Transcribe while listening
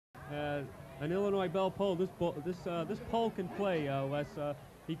An Illinois Bell pole. This pole can play, Wes.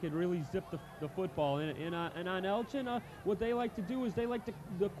 He could really zip the football. And on Elgin, what they like to do is they like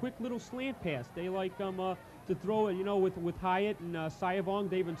the quick little slant pass. They like to throw it, with Hyatt and Sayavong.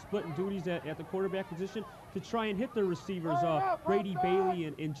 They've been splitting duties at the quarterback position to try and hit their receivers, Brady Bailey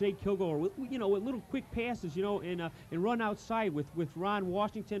and Jake Kilgore, with little quick passes, and run outside with Ron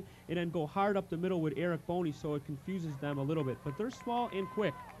Washington, and then go hard up the middle with Eric Boney, so it confuses them a little bit. But they're small and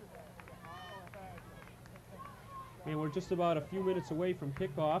quick. And we're just about a few minutes away from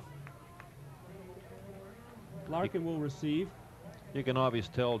kickoff. Larkin will receive. You can always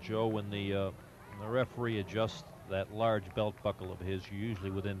tell, Joe, when the referee adjusts that large belt buckle of his,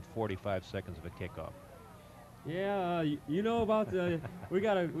 usually within 45 seconds of a kickoff. Yeah, you know about the. we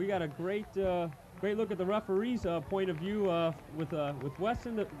got a great look at the referee's point of view with Wes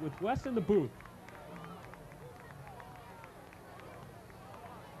in the booth.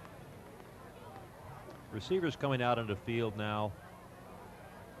 Receivers coming out on the field now.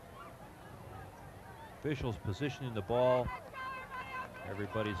 Officials positioning the ball.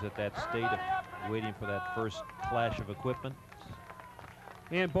 Everybody's at that state of waiting for that first clash of equipment.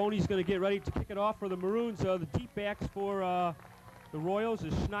 And Boney's going to get ready to kick it off for the Maroons. The deep backs for the Royals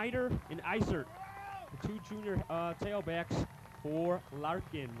is Schneider and Eisert, the two junior tailbacks for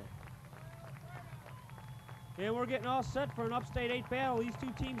Larkin. And we're getting all set for an Upstate 8 battle. These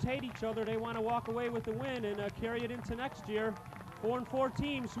two teams hate each other. They want to walk away with the win and carry it into next year. 4-4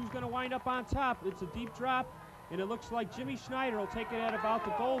 teams. Who's going to wind up on top? It's a deep drop, and it looks like Jimmy Schneider will take it at about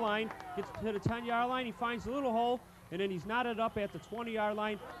the goal line. Gets to the 10-yard line. He finds a little hole, and then he's knotted up at the 20-yard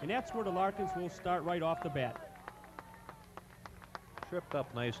line, and that's where the Larkins will start right off the bat. Tripped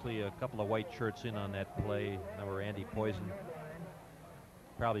up nicely. A couple of white shirts in on that play. Number Andy Poison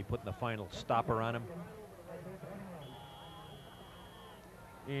probably putting the final stopper on him.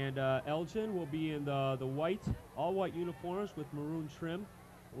 And Elgin will be in the all-white uniforms with maroon trim.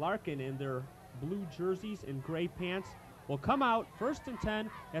 Larkin in their blue jerseys and gray pants will come out 1st and 10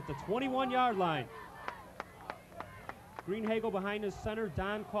 at the 21-yard line. Greenhagel behind his center,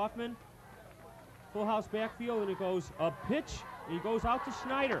 Don Kaufman. Full house backfield, and it goes a pitch, and he goes out to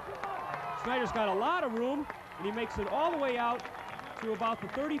Schneider. Schneider's got a lot of room, and he makes it all the way out to about the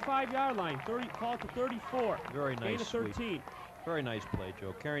 35-yard line, call it to 34. Very nice. Gain of 13. Very nice play,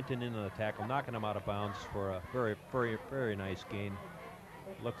 Joe. Carrington in on the tackle, knocking him out of bounds for a very, very, very nice gain.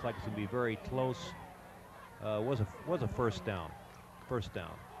 Looks like it's going to be very close. Was a first down. First down.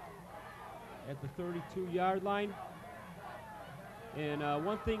 At the 32-yard line. And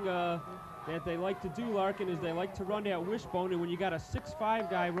one thing that they like to do, Larkin, is they like to run that wishbone. And when you got a 6'5"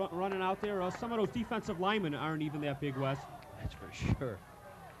 guy running out there, some of those defensive linemen aren't even that big, Wes. That's for sure.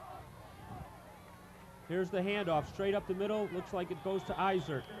 Here's the handoff, straight up the middle. Looks like it goes to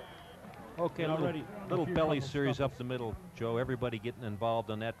Eisert. Okay, little belly series up the middle, Joe. Everybody getting involved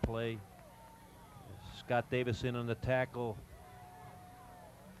on that play. Scott Davis in on the tackle.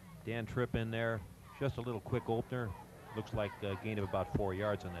 Dan Tripp in there. Just a little quick opener. Looks like a gain of about 4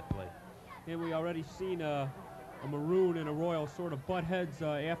 yards on that play. And we already seen a Maroon and a Royal sort of butt heads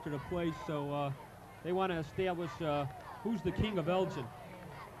after the play, so they want to establish who's the king of Elgin.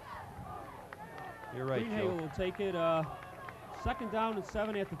 You're right, Greenhagel will take it 2nd down and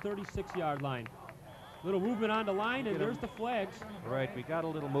 7 at the 36-yard line. Little movement on the line, and there's the flags. Right, we got a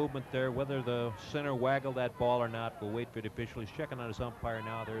little movement there. Whether the center waggled that ball or not, we'll wait for the official. He's checking on his umpire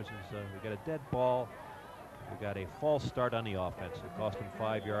now. There's his, we got a dead ball. We got a false start on the offense. It cost him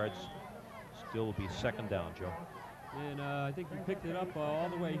 5 yards. Still will be 2nd down, Joe. And I think you picked it up all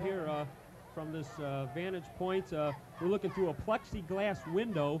the way here from this vantage point. We're looking through a plexiglass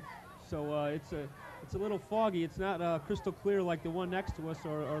window. So it's a little foggy. It's not crystal clear like the one next to us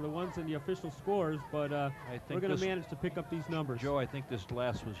or the ones in the official scores, but we're going to manage to pick up these numbers. Joe, I think this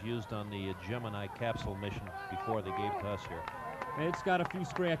glass was used on the Gemini capsule mission before they gave it to us here. It's got a few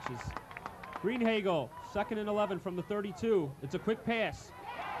scratches. Greenhagel, 2nd and 11 from the 32. It's a quick pass.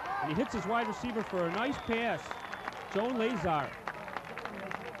 And he hits his wide receiver for a nice pass, Joan Lazar.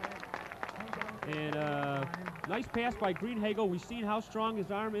 And nice pass by Greenhagel. We've seen how strong his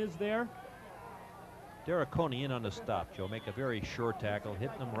arm is there. Derek Coney in on the stop, Joe. Make a very sure tackle,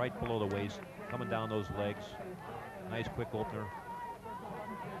 hitting him right below the waist, coming down those legs. Nice quick opener.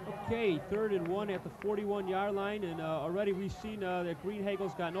 Okay, 3rd and 1 at the 41-yard line, and already we've seen that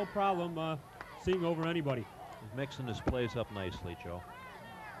Greenhagel's got no problem seeing over anybody. He's mixing his plays up nicely, Joe.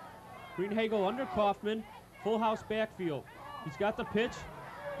 Greenhagel under Kaufman, full house backfield. He's got the pitch.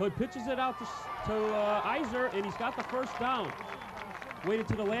 He pitches it out to Iser, and he's got the 1st down. waited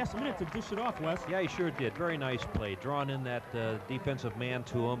to the last minute to dish it off, Wes. Yeah, he sure did. Very nice play. Drawing in that defensive man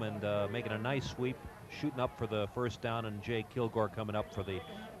to him and making a nice sweep, shooting up for the first down, and Jay Kilgore coming up for the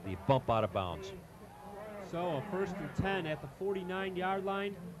bump out of bounds. So a 1st and 10 at the 49-yard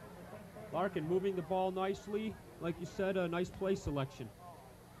line. Larkin moving the ball nicely. Like you said, a nice play selection.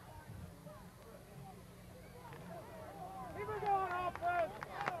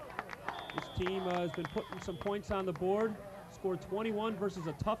 This team has been putting some points on the board. Scored 21 versus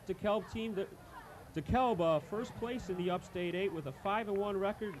a tough DeKalb team. DeKalb, first place in the Upstate 8 with a 5-1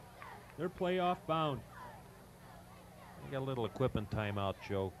 record. They're playoff bound. We got a little equipment timeout,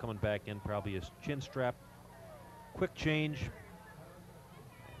 Joe. Coming back in, probably his chin strap. Quick change.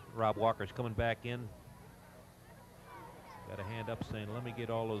 Rob Walker's coming back in. Got a hand up saying, let me get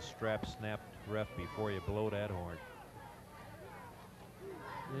all those straps snapped, ref, before you blow that horn.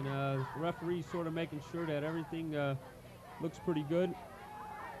 And the referee's sort of making sure that everything looks pretty good.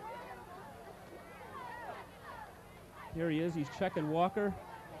 Here he is. He's checking Walker,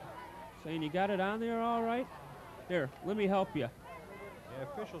 saying, you got it on there all right? There, let me help you. Yeah,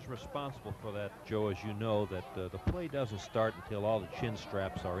 officials responsible for that, Joe, as you know, that the play doesn't start until all the chin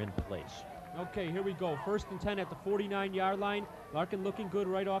straps are in place. Okay, here we go. 1st and 10 at the 49-yard line. Larkin looking good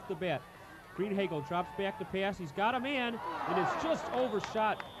right off the bat. Greenhagel drops back to pass. He's got a man, and it's just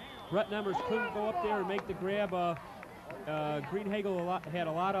overshot. Brett Nemmers couldn't go up there and make the grab. Greenhagel had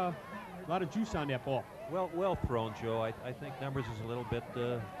a lot of juice on that ball. Well thrown, Joe. I think Nemmers is a little bit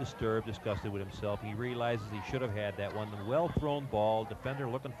disturbed, disgusted with himself. He realizes he should have had that one. The well-thrown ball. Defender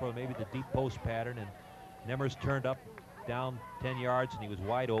looking for maybe the deep post pattern, and Nemmers turned up down 10 yards, and he was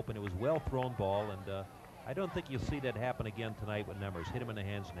wide open. It was well-thrown ball, and I don't think you'll see that happen again tonight with Nemmers. Hit him in the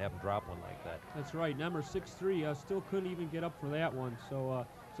hands and have him drop one like that. That's right. Nemmers 6'3", still couldn't even get up for that one, so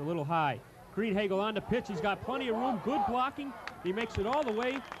it's a little high. Greenhagel on the pitch. He's got plenty of room. Good blocking. He makes it all the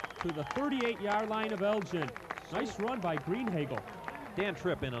way to the 38-yard line of Elgin. Nice run by Greenhagel. Dan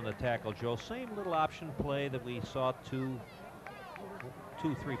Tripp in on the tackle, Joe. Same little option play that we saw two,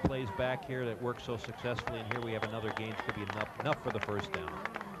 3 plays back here that worked so successfully, and here we have another gain. Could be enough for the first down.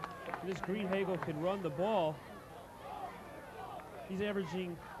 This Greenhagel can run the ball. He's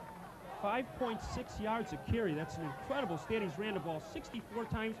averaging 5.6 yards a carry. That's an incredible stat. He's ran the ball 64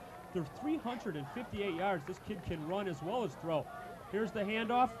 times. There's 358 yards. This kid can run as well as throw. Here's the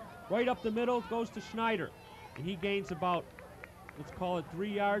handoff. Right up the middle goes to Schneider. And he gains about, let's call it 3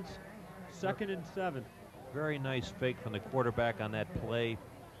 yards. 2nd and 7. Very nice fake from the quarterback on that play.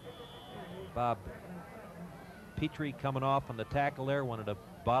 Bob Petrie coming off on the tackle there. Wanted to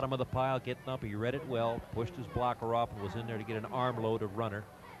bottom of the pile, getting up. He read it well, pushed his blocker off, and was in there to get an arm load of runner.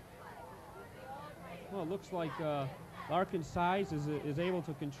 Well, it looks like Larkin's size is able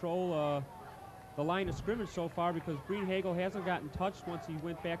to control the line of scrimmage so far, because Greenhagel hasn't gotten touched once he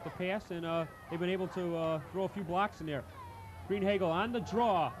went back to pass, and they've been able to throw a few blocks in there. Greenhagel on the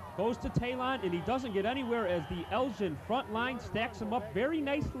draw, goes to Talon, and he doesn't get anywhere as the Elgin front line stacks him up very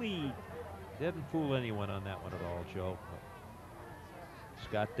nicely. Didn't fool anyone on that one at all, Joe.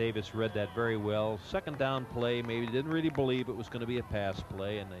 Scott Davis read that very well. 2nd down play, maybe didn't really believe it was going to be a pass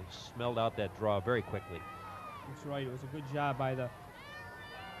play, and they smelled out that draw very quickly. That's right. It was a good job by the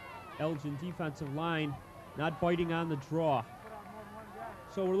Elgin defensive line, not biting on the draw.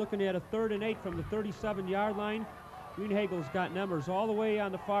 So we're looking at a 3rd and 8 from the 37-yard line. Greenhagel's got Nemmers all the way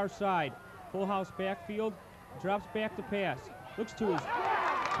on the far side. Full house backfield, drops back to pass. Looks to his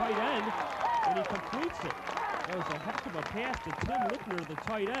tight end, and he completes it. That was a heck of a pass to Tim Lickner, the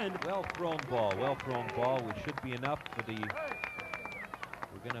tight end. Well-thrown ball, which should be enough for the...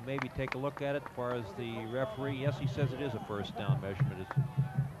 We're going to maybe take a look at it as far as the referee. Yes, he says it is a first down measurement.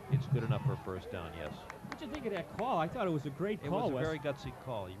 It's good enough for a first down, yes. What did you think of that call? I thought it was a great call. It was a very gutsy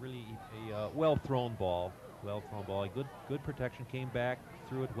call. A well-thrown ball. Well-thrown ball. Good protection. Came back,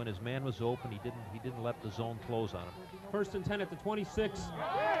 threw it when his man was open. He didn't let the zone close on him. 1st and 10 at the 26,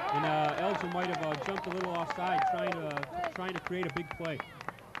 and Elgin might have jumped a little offside, trying to create a big play.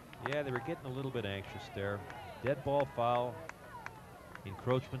 Yeah, they were getting a little bit anxious there. Dead ball foul.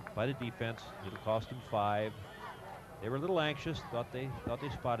 Encroachment by the defense. It'll cost them 5. They were a little anxious. Thought they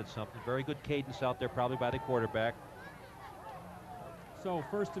spotted something. Very good cadence out there, probably by the quarterback. So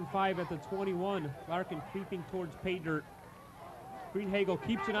 1st and 5 at the 21. Larkin creeping towards pay dirt. Greenhagel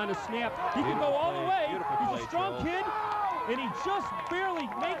keeps it on a snap. He can go all the way. He's a strong kid, and he just barely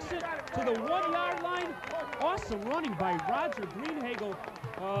makes it to the 1-yard line. Awesome running by Roger Greenhagel.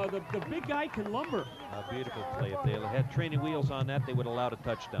 The big guy can lumber. A beautiful play. If they had training wheels on that, they would have allowed a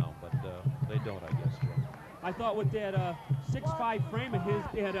touchdown, but they don't, I guess, Joe. I thought with that 6'5" frame of his,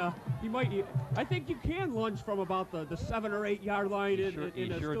 that I think you can lunge from about the 7 or 8 yard line He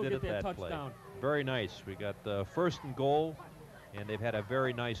and sure still did get it that play. touchdown. Very nice. We got the 1st and goal, and they've had a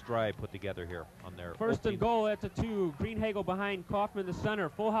very nice drive put together here on their 1st and goal at the 2. Greenhagel behind Kaufman, the center.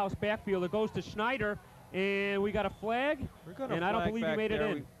 Full house backfield. It goes to Schneider, and we got a flag. And I don't believe he made it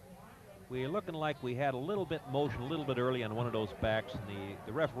in. We're looking like we had a little bit motion, a little bit early on one of those backs, and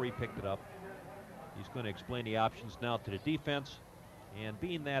the referee picked it up. He's going to explain the options now to the defense. And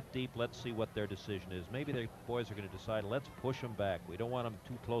being that deep, let's see what their decision is. Maybe the boys are going to decide, let's push them back. We don't want them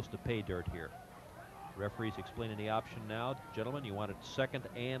too close to pay dirt here. Referee's explaining the option now. Gentlemen, you want it 2nd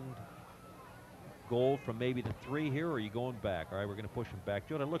and goal from maybe the 3 here, or are you going back? All right, we're going to push them back.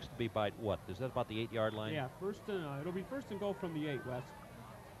 Joe, that looks to be by what? Is that about the 8 yard line? Yeah, it'll be 1st and goal from the 8, Wes.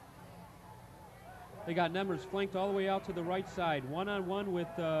 They got numbers flanked all the way out to the right side. 1-on-1 with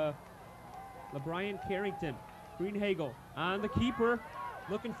LeBrian Carrington. Greenhagel on the keeper,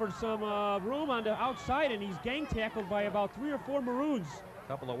 looking for some room on the outside, and he's gang tackled by about 3 or 4 Maroons. A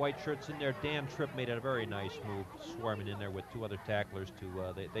couple of white shirts in there. Dan Tripp made a very nice move, swarming in there with 2 other tacklers.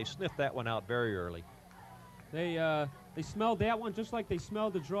 They sniffed that one out very early. They smelled that one just like they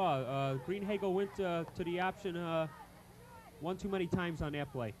smelled the draw. Greenhagel went to the option one too many times on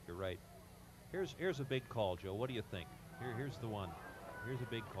that play. You're right. Here's a big call, Joe. What do you think? Here's the one. Here's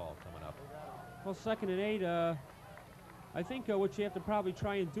a big call coming up. Well, 2nd and 8. I think what you have to probably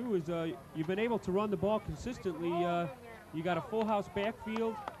try and do is you've been able to run the ball consistently. You got a full house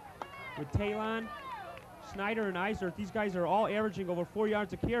backfield with Talon, Snyder, and Eisert. These guys are all averaging over 4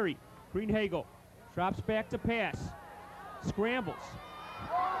 yards a carry. Greenhagel drops back to pass, scrambles,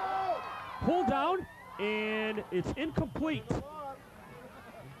 pull down, and it's incomplete.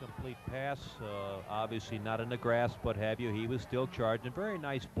 Incomplete pass, obviously not in the grass, but have you? He was still charging. Very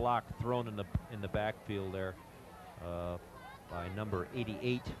nice block thrown in the backfield there by number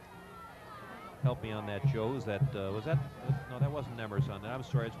 88. Help me on that, Joe. Was that? No, that wasn't Nemers on that. I'm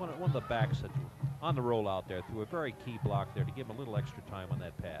sorry. It's one of the backs that on the rollout there threw a very key block there to give him a little extra time on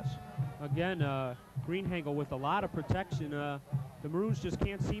that pass. Again, Greenhagel with a lot of protection. The Maroons just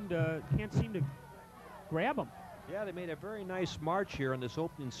can't seem to grab him. Yeah, they made a very nice march here in this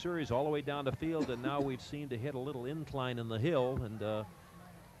opening series all the way down the field, and now we've seen to hit a little incline in the hill, and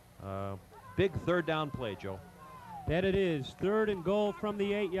big 3rd down play, Joe. That it is. 3rd and goal from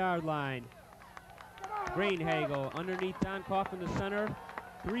the 8 yard line. Greenhagel underneath Don Kaufman, the center.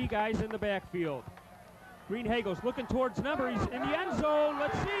 3 guys in the backfield. Greenhagel's looking towards number. He's in the end zone.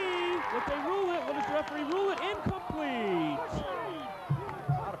 Let's see. Would they rule it? Will the referee rule it? Incomplete.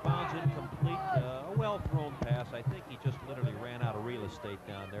 Out of bounds, incomplete. A well-thrown pass. I think he just literally ran out of real estate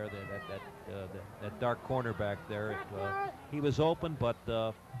down there. That dark corner back there. He was open, but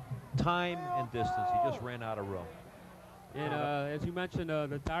time and distance, he just ran out of room. And as you mentioned,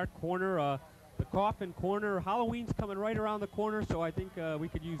 the dark corner, the Kaufman corner. Halloween's coming right around the corner, so I think we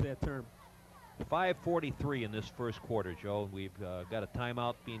could use that term. 5:43 in this 1st quarter, Joe. We've got a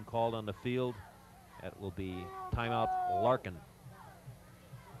timeout being called on the field. That will be timeout Larkin.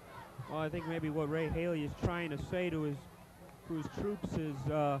 Well, I think maybe what Ray Haley is trying to say to his troops is,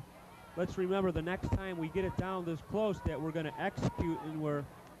 let's remember the next time we get it down this close that we're going to execute, and we're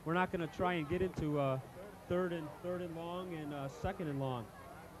not going to try and get into third and long and 2nd and long.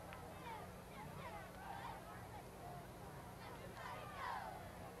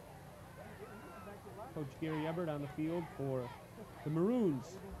 Coach Gary Ebert on the field for the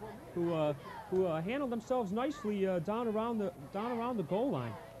Maroons, who handled themselves nicely down around the goal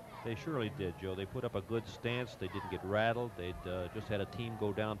line. They surely did, Joe. They put up a good stance. They didn't get rattled. They'd just had a team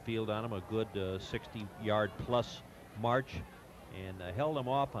go downfield on them, a good 60-yard plus march, and held them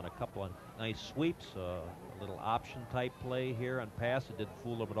off on a couple of nice sweeps. A little option type play here on pass. It didn't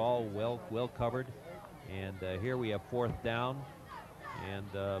fool them at all. Well covered. And here we have 4th down,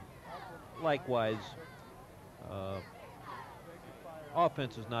 and likewise,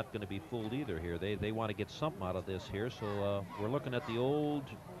 offense is not going to be fooled either here. They want to get something out of this here, so we're looking at the old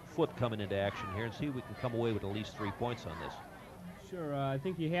foot coming into action here and see if we can come away with at least 3 points on this. Sure, I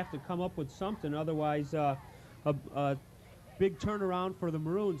think you have to come up with something, otherwise a big turnaround for the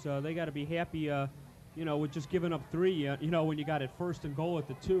Maroons. They got to be happy, with just giving up 3, when you got it 1st and goal at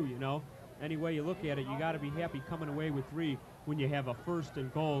the 2, Any way you look at it, you got to be happy coming away with 3 when you have a 1st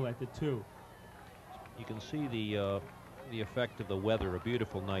and goal at the 2. You can see the effect of the weather. A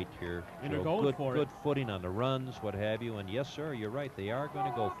beautiful night here. And they're going for it. Good footing on the runs, what have you. And yes, sir, you're right. They are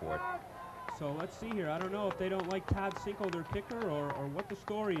going to go for it. So let's see here. I don't know if they don't like Todd Cinco, their kicker, or what the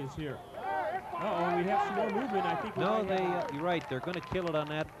story is here. Uh-oh, we have some more movement. I think. No, you're right. They're going to kill it on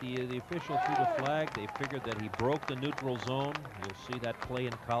that. The official threw the flag. They figured that he broke the neutral zone. You'll see that play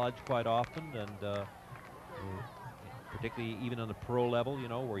in college quite often, and particularly even on the pro level, you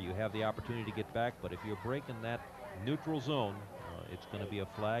know, where you have the opportunity to get back. But if you're breaking that neutral zone, it's going to be a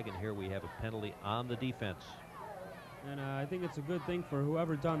flag, and here we have a penalty on the defense. And I think it's a good thing for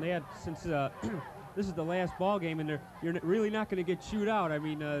whoever done that, since this is the last ball game, and you're really not going to get chewed out. I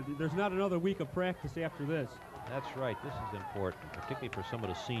mean, there's not another week of practice after this. That's right. This is important, particularly for some of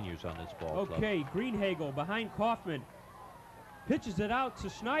the seniors on this ball club. Okay, Greenhagel behind Kaufman. Pitches it out to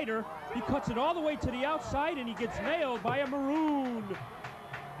Schneider. He cuts it all the way to the outside, and he gets nailed by a Maroon.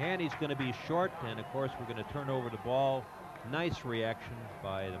 And he's going to be short, and of course we're going to turn over the ball. Nice reaction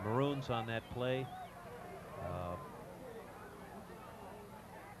by the Maroons on that play.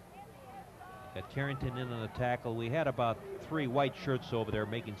 Got Carrington in on the tackle. We had about 3 white shirts over there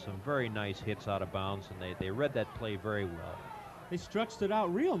making some very nice hits out of bounds, and they read that play very well. They stretched it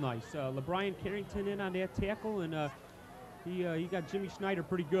out real nice. LeBrian Carrington in on that tackle, and he got Jimmy Schneider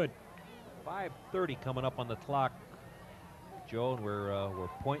pretty good. 5:30 coming up on the clock, Joe, and we're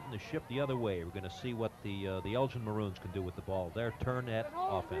pointing the ship the other way. We're going to see what the Elgin Maroons can do with the ball. Their turn at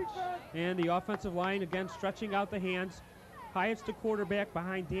offense. And the offensive line again stretching out the hands. Hyatt's the quarterback,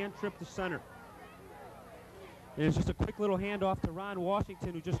 behind Dan Tripp the center. And it's just a quick little handoff to Ron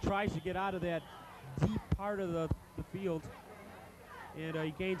Washington, who just tries to get out of that deep part of the field. And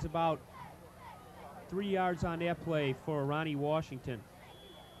he gains about 3 yards on that play for Ronnie Washington.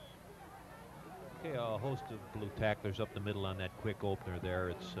 Okay, a host of blue tacklers up the middle on that quick opener there.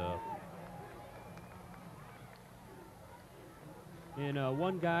 It's and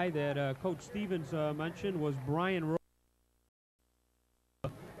one guy that Coach Stevens mentioned was Brian Rowe,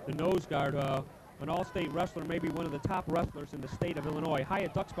 the nose guard, an all-state wrestler, maybe one of the top wrestlers in the state of Illinois.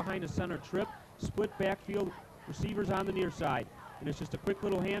 Hyatt ducks behind the center, Tripp, split backfield, receivers on the near side. And it's just a quick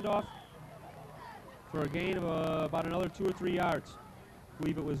little handoff for a gain of about another 2 or 3 yards. I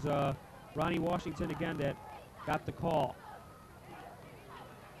believe it was Ronnie Washington again that got the call.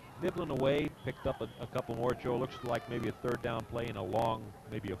 nibbling away, picked up a couple more. Joe, looks like maybe a third down play and a long,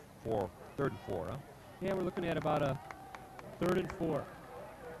 maybe a third and four, huh? Yeah, we're looking at about a 3rd and 4.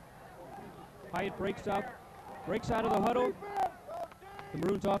 Hyatt breaks out of the huddle. The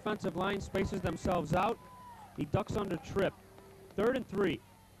Maroons' offensive line spaces themselves out. He ducks under Tripp. 3rd and 3.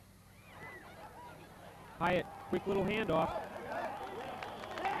 Hyatt, quick little handoff.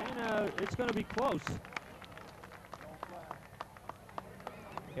 And it's going to be close.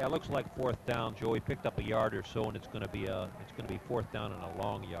 Yeah, it looks like 4th down. Joey picked up a yard or so, and it's going to be 4th down and a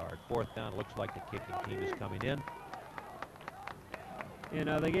long yard. 4th down, looks like the kicking team is coming in. And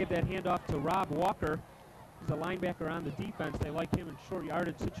they gave that handoff to Rob Walker. He's a linebacker on the defense. They like him in short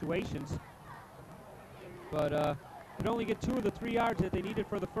yardage situations. But could only get 2 of the 3 yards that they needed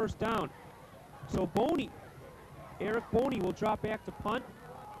for the 1st down. So Eric Boney will drop back to punt.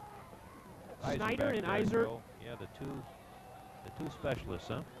 Schneider and Iser. Yeah, the two specialists,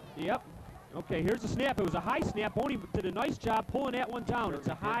 huh? Yep. Okay, here's the snap. It was a high snap. Boney did a nice job pulling that one down. It's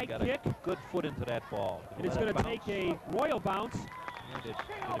a high kick. A good foot into that ball. And it's going to take a royal bounce. And it's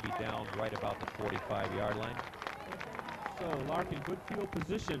going to be down right about the 45-yard line. So Larkin, good field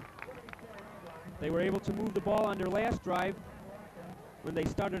position. They were able to move the ball on their last drive when they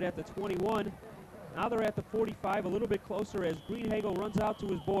started at the 21. Now they're at the 45, a little bit closer as Greenhagel runs out to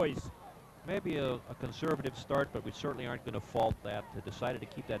his boys. Maybe a conservative start, but we certainly aren't going to fault that. They decided to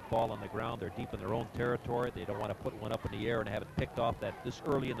keep that ball on the ground. They're deep in their own territory. They don't want to put one up in the air and have it picked off this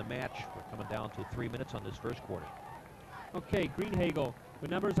early in the match. We're coming down to 3 minutes on this first quarter. Okay, Greenhagel, the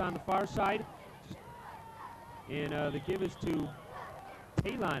numbers on the far side. And the give is to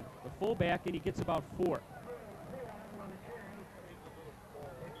Talon, the fullback, and he gets about 4.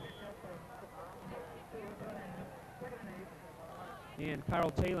 And Carl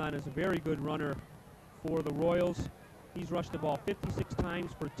Talon is a very good runner for the Royals. He's rushed the ball 56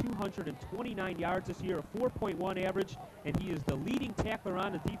 times for 229 yards this year, a 4.1 average, and he is the leading tackler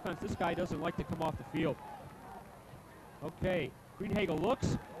on the defense. This guy doesn't like to come off the field. Okay, Greenhagel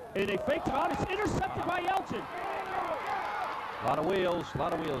looks, and they faked it out. It's intercepted by Elgin. A lot of wheels,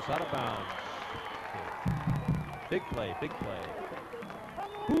 out of bounds. Big play, big play.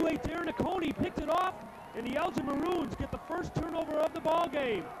 Boulay Darrenacone picked it off, and the Elgin Maroons get the first turnover of the ball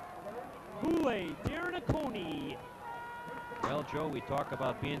game. Boulay Darrenacone. Well, Joe, we talk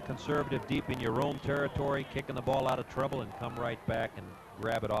about being conservative deep in your own territory, kicking the ball out of trouble and come right back and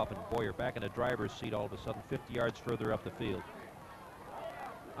grab it off, and boy, you're back in the driver's seat all of a sudden 50 yards further up the field.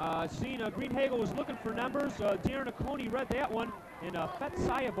 Greenhagel was looking for numbers. Darrenacone read that one. And Fet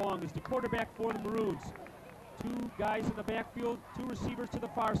Sayabong is the quarterback for the Maroons. Two guys in the backfield, two receivers to the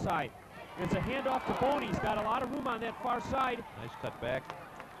far side. It's a handoff to Boney. He's got a lot of room on that far side. Nice cut back.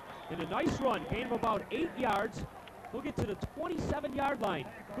 And a nice run, gain of about 8 yards. He'll get to the 27-yard line.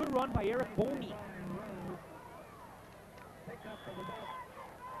 Good run by Eric Boney.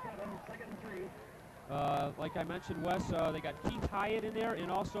 Like I mentioned, Wes, they got Keith Hyatt in there and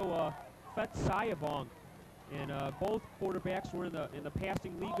also Fet Sayabong. And both quarterbacks were in the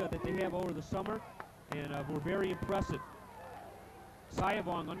passing league that they have over the summer, and were very impressive.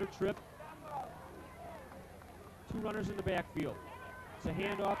 Sayabong under trip. Two runners in the backfield. It's a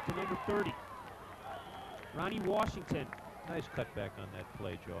handoff to number 30, Ronnie Washington. Nice cutback on that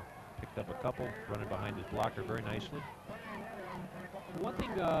play, Joe. Picked up a couple, running behind his blocker very nicely. One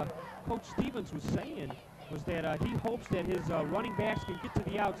thing Coach Stevens was saying was that he hopes that his running backs can get to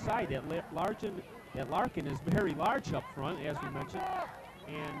the outside. That Larkin is very large up front, as we mentioned.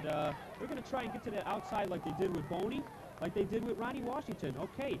 And they're going to try and get to the outside like they did with Boney, like they did with Ronnie Washington.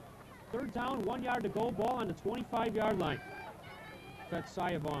 Okay, third down, 1 yard to go, ball on the 25-yard line. Fet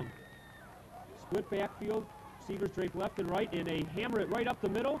Sayabong. Split backfield, receivers drape left and right, and they hammer it right up the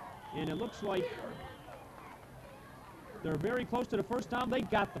middle, and it looks like they're very close to the first down. They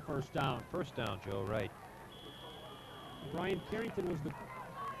got the first down. First down, Joe, right. Brian Carrington was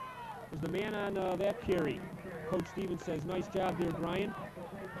the man on that carry. Coach Stevens says, nice job there, Brian.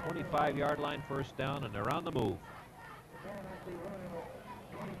 25-yard line, first down, and they're on the move.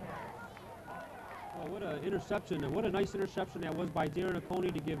 Oh, what an interception, and what a nice interception that was by Darren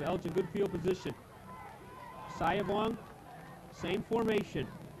Oconee to give Elgin good field position. Sayabong, same formation.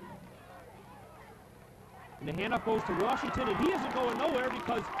 And the handoff goes to Washington, and he isn't going nowhere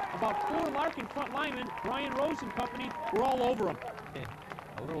because about 4 Larkin front linemen, Brian Rose and company, were all over him. Yeah,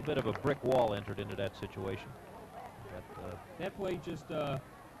 a little bit of a brick wall entered into that situation. But, that play just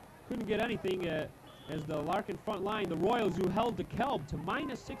couldn't get anything as the Larkin front line, the Royals, who held the Kelb to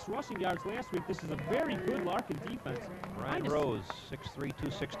 -6 rushing yards last week. This is a very good Larkin defense. Brian Rose, 6'3",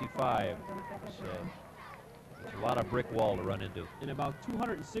 265. It's a lot of brick wall to run into. And about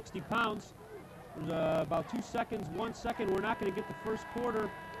 260 pounds. There's about 2 seconds, 1 second. We're not going to get the first quarter.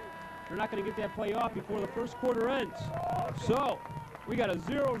 We're not going to get that play off before the first quarter ends. So we got a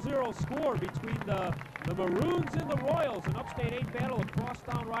 0-0 score between the Maroons and the Royals, an Upstate 8 battle, a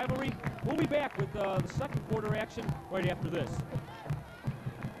crosstown rivalry. We'll be back with the second quarter action right after this.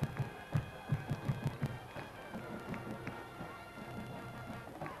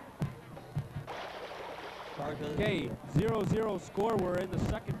 Okay, 0-0 score. We're in the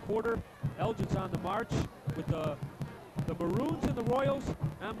second quarter. Elgin's on the march with the Maroons and the Royals.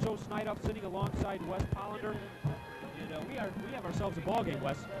 I'm Joe Snydup sitting alongside Wes Pollender. And we have ourselves a ball game,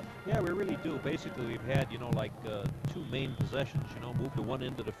 Wes. Yeah, we really do. Basically, we've had, like 2 main possessions, moved to one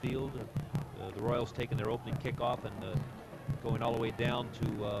end of the field. The Royals taking their opening kickoff and going all the way down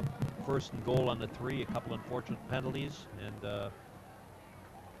to first and goal on the 3, a couple unfortunate penalties. And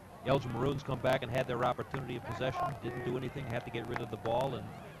Elgin Maroons come back and had their opportunity of possession, didn't do anything, had to get rid of the ball and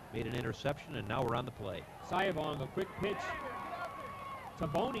made an interception, and now we're on the play. Sayabong, a quick pitch to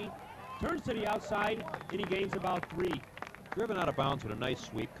Boney, turns to the outside, and he gains about 3. Driven out of bounds with a nice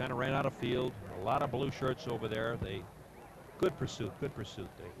sweep, kind of ran out of field. A lot of blue shirts over there. Good pursuit, good pursuit.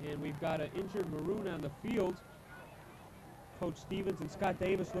 And we've got an injured Maroon on the field. Coach Stevens and Scott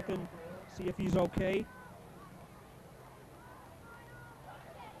Davis looking, see if he's okay.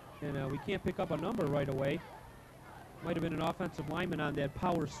 And we can't pick up a number right away. Might have been an offensive lineman on that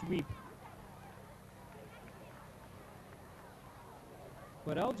power sweep.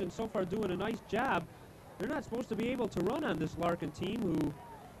 But Elgin so far doing a nice job. They're not supposed to be able to run on this Larkin team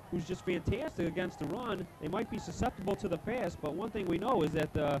who's just fantastic against the run. They might be susceptible to the pass, but one thing we know is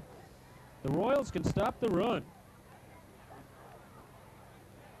that the Royals can stop the run.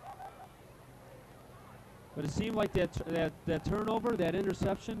 But it seemed like that turnover, that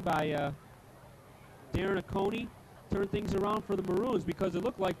interception by Darren Oconee turned things around for the Maroons, because it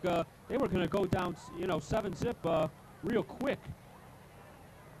looked like they were going to go down, 7-zip real quick.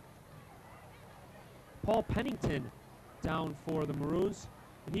 Paul Pennington down for the Maroons,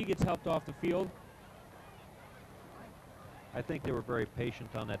 and he gets helped off the field. I think they were very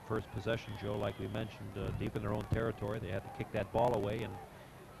patient on that first possession, Joe, like we mentioned, deep in their own territory. They had to kick that ball away, and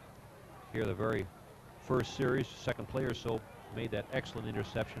here the very first series, second play or so, made that excellent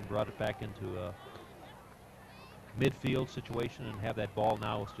interception, brought it back into a midfield situation, and have that ball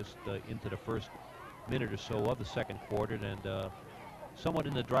now just into the first minute or so of the second quarter, and somewhat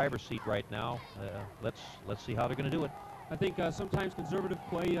in the driver's seat right now. Let's see how they're going to do it. I think sometimes conservative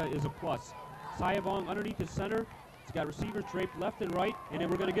play is a plus. Sayabong underneath the center. It's He's got receivers draped left and right, and then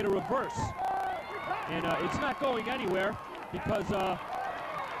we're going to get a reverse. And it's not going anywhere because the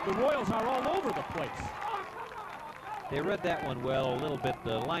Royals are all over the place. They read that one well a little bit.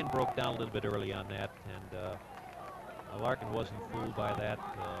 The line broke down a little bit early on that, and Larkin wasn't fooled by that.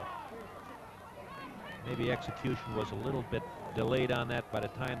 Maybe execution was a little bit delayed on that. By the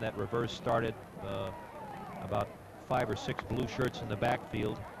time that reverse started, about 5 or 6 blue shirts in the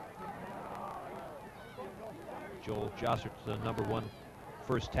backfield. Joel Jossert's the #1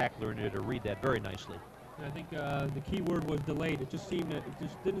 first tackler, and to read that very nicely. I think the key word was delayed. It just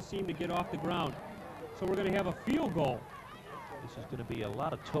didn't seem to get off the ground. So we're going to have a field goal. This is going to be a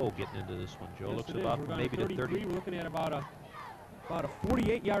lot of toe getting into this one, Joe. Yes, looks about maybe to 30. We're looking at about a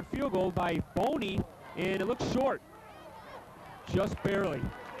 48-yard field goal by Boney, and it looks short. Just barely.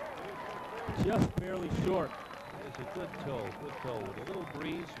 Just barely short. It's a good toe with a little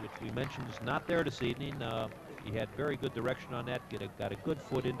breeze, which we mentioned is not there this evening. He had very good direction on that, got a good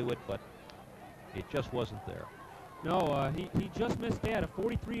foot into it, but it just wasn't there. No, he just missed that. A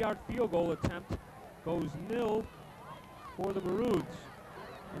 43-yard field goal attempt goes nil for the Maroons,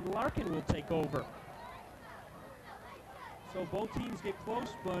 and Larkin will take over. So both teams get close,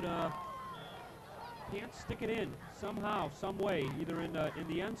 but can't stick it in somehow, some way, either in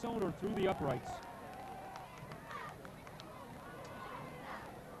the end zone or through the uprights.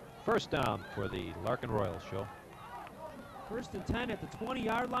 First down for the Larkin Royals, show. 1st and 10 at the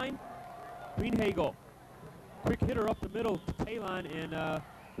 20-yard line. Greenhagel, quick hitter up the middle to Talon, and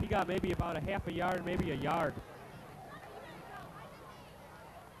he got maybe about a half a yard, maybe a yard.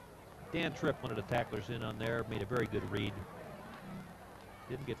 Dan Tripp, one of the tacklers in on there, made a very good read.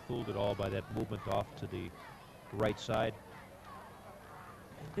 Didn't get fooled at all by that movement off to the right side.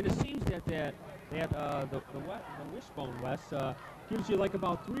 And it seems that the wishbone, Wes, gives you like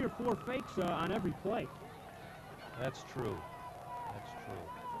about 3 or 4 fakes on every play. That's true. That's true.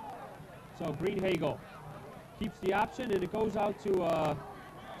 So Greenhagel keeps the option, and it goes out to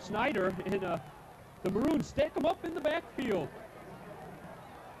Snyder, and the Maroons stack him up in the backfield.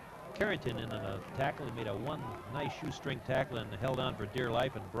 Carrington in a tackle. He made one nice shoestring tackle and held on for dear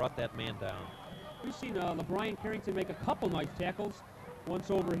life and brought that man down. We've seen LeBrian Carrington make a couple nice tackles.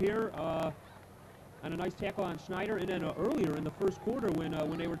 Once over here on a nice tackle on Schneider, and then earlier in the first quarter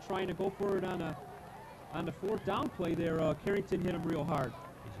when they were trying to go for it on the 4th down play there, Carrington hit him real hard.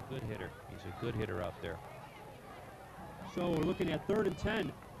 He's a good hitter. He's a good hitter out there. So we're looking at 3rd and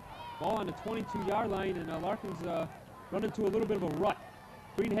 10. Ball on the 22-yard line, and Larkin's run into a little bit of a rut.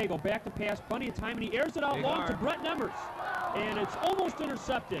 Greenhagel back to pass, plenty of time, and he airs it out long to Brett Nemmers, and it's almost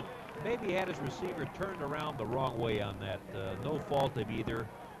intercepted. Maybe he had his receiver turned around the wrong way on that. No fault of either.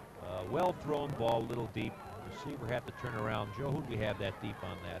 Well thrown ball, a little deep. Receiver had to turn around. Joe, who do we have that deep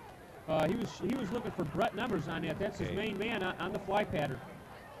on that? He was looking for Brett Nemmers on that. That's his main man on the fly pattern.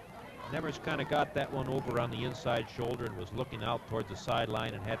 Nemmers kind of got that one over on the inside shoulder and was looking out towards the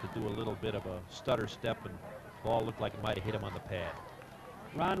sideline and had to do a little bit of a stutter step, and the ball looked like it might have hit him on the pad.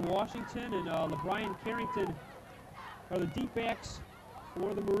 Ron Washington and LeBrian Carrington are the deep backs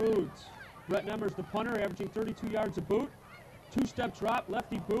for the Maroons. Brett Nemmers, the punter, averaging 32 yards a boot. 2-step drop,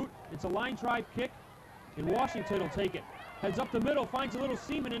 lefty boot. It's a line drive kick, and Washington will take it. Heads up the middle, finds a little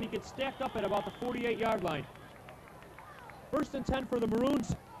seaman, and he gets stacked up at about the 48-yard line. 1st and 10 for the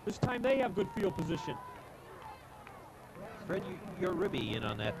Maroons. This time they have good field position. Fred, you're ribby in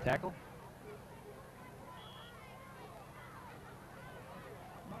on that tackle.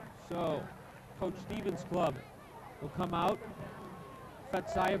 So, Coach Stevens' club will come out.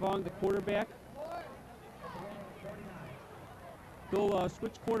 Fet Sayavong, the quarterback. He'll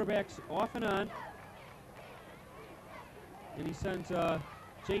switch quarterbacks off and on. And he sends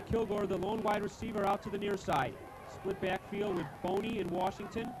Jay Kilgore, the lone wide receiver, out to the near side. Split backfield with Boney and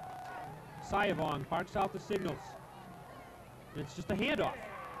Washington. Sayavong barks out the signals. And it's just a handoff.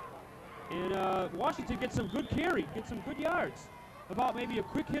 And Washington gets some good carry, gets some good yards. About maybe a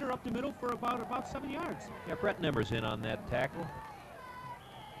quick hitter up the middle for about 7 yards. Yeah, Brett Nemmers in on that tackle.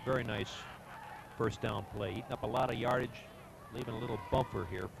 Very nice first down play. Eating up a lot of yardage, leaving a little bumper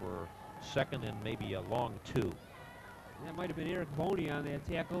here for 2nd and maybe a long 2. That might have been Eric Boney on that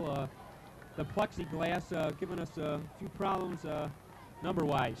tackle. The plexiglass giving us a few problems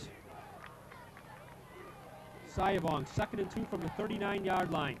number-wise. Sayavong, 2nd and 2 from the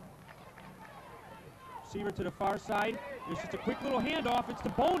 39-yard line. Receiver to the far side. There's just a quick little handoff. It's to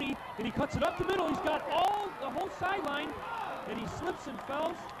Boney, and he cuts it up the middle. He's got the whole sideline, and he slips and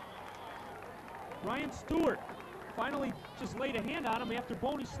falls. Ryan Stewart finally just laid a hand on him after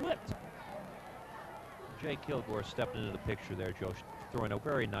Boney slipped. Jay Kilgore stepped into the picture there, Joe. throwing a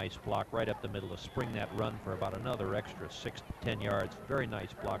very nice block right up the middle to spring that run for about another extra 6 to 10 yards. Very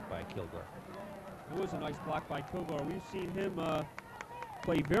nice block by Kilgore. It was a nice block by Kilgore. We've seen him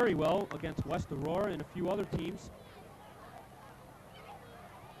play very well against West Aurora and a few other teams.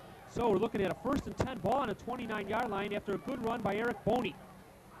 So we're looking at a 1st and 10 ball on a 29-yard line after a good run by Eric Boney.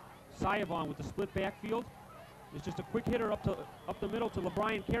 Sayavong with the split backfield. It's just a quick hitter up the middle to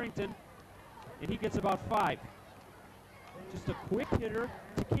LeBrian Carrington, and he gets about 5. Just a quick hitter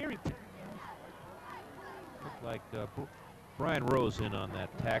to Carrington. Looked like Brian Rose in on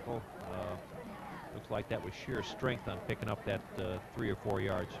that tackle. Looks like that was sheer strength on picking up that 3 or 4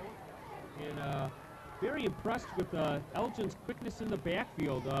 yards. And very impressed with Elgin's quickness in the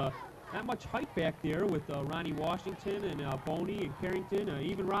backfield. Not much height back there with Ronnie Washington and Boney and Carrington,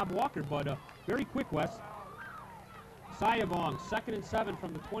 even Rob Walker, but very quick, Wes. Sayavong, 2nd and 7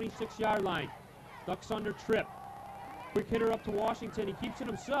 from the 26-yard line. Ducks under trip. Quick hitter up to Washington. He keeps it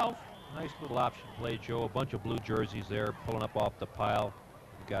himself. Nice little option play, Joe. A bunch of blue jerseys there pulling up off the pile.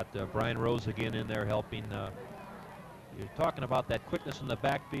 You've got Brian Rose again in there helping. You're talking about that quickness in the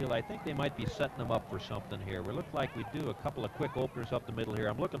backfield. I think they might be setting them up for something here. We look like we do a couple of quick openers up the middle here.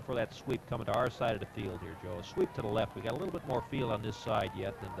 I'm looking for that sweep coming to our side of the field here, Joe. A sweep to the left. We got a little bit more field on this side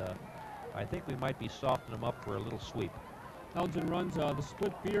yet, and I think we might be softening them up for a little sweep. Elgin runs the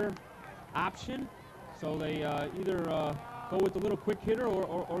split veer option, so they either go with the little quick hitter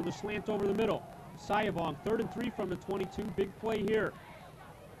or the slant over the middle. Sayavong, 3rd and 3 from the 22. Big play here.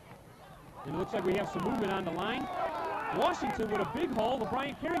 And it looks like we have some movement on the line. Washington with a big hole.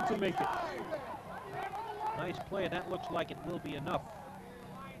 LeBrian Carrington make it. Nice play, and that looks like it will be enough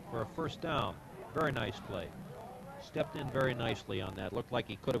for a 1st down. Very nice play. Stepped in very nicely on that. Looked like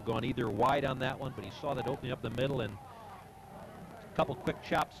he could have gone either wide on that one, but he saw that opening up the middle, and a couple quick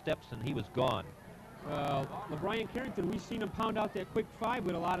chop steps, and he was gone. LeBrian Carrington, we've seen him pound out that quick 5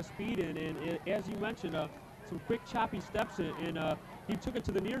 with a lot of speed, and as you mentioned, some quick choppy steps, and he took it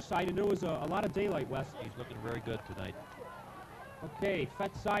to the near side, and there was a lot of daylight, Wes. He's looking very good tonight. Okay,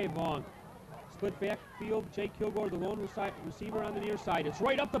 Fet Sayavong. Split backfield, Jay Kilgore, the lone receiver on the near side. It's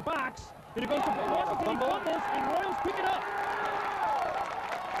right up the box, and it goes to Washington, he fumbles, and Royals pick it up.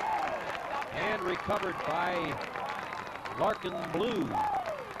 And recovered by Larkin Blue.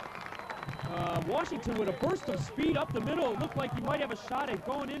 Washington with a burst of speed up the middle. It looked like he might have a shot at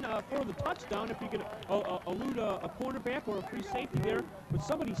going in for the touchdown if he could elude a cornerback or a free safety there. But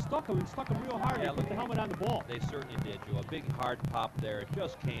somebody stuck him and stuck him real hard and put the helmet on the ball. They certainly did, Joe. A big hard pop there. It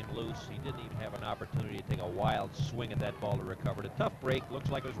just came loose. He didn't even have an opportunity to take a wild swing at that ball to recover it. A tough break. Looks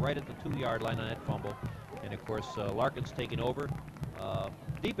like it was right at the 2-yard line on that fumble. And, of course, Larkin's taking over.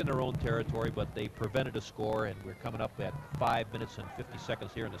 Deep in their own territory, but they prevented a score, and we're coming up at 5 minutes and 50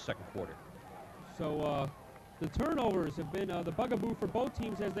 seconds here in the 2nd quarter. So the turnovers have been the bugaboo for both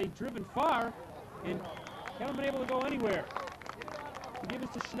teams as they've driven far and haven't been able to go anywhere. We give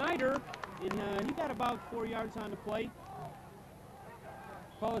it to Schneider, and he got about 4 yards on the play.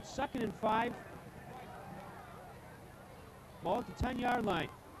 Call it 2nd and 5. Ball at the 10-yard line.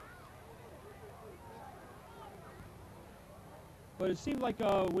 But it seemed like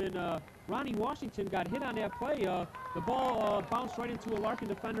when Ronnie Washington got hit on that play, the ball bounced right into a Larkin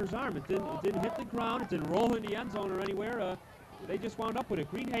defender's arm. It didn't hit the ground. It didn't roll in the end zone or anywhere. They just wound up with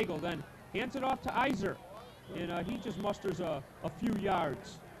it. Greenhagel then hands it off to Iser, and he just musters a few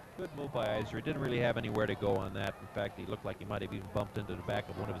yards. Good move by Iser. He didn't really have anywhere to go on that. In fact, he looked like he might have even bumped into the back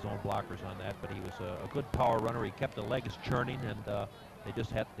of one of his own blockers on that, but he was a good power runner. He kept the legs churning, and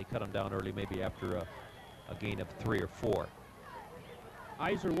they cut him down early, maybe after a gain of 3 or 4.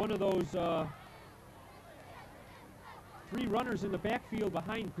 Iser, one of those 3 runners in the backfield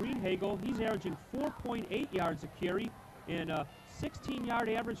behind Greenhagel. He's averaging 4.8 yards a carry and 16-yard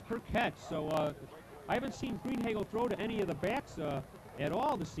average per catch. So I haven't seen Greenhagel throw to any of the backs at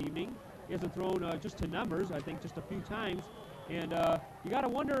all this evening. He hasn't thrown just to numbers, I think just a few times. And you got to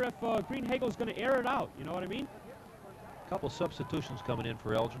wonder if Greenhagel's going to air it out. You know what I mean? A couple substitutions coming in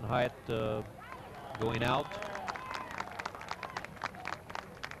for Elgin. Hyatt going out.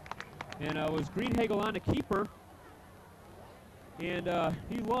 And it was Greenhagel on the keeper, and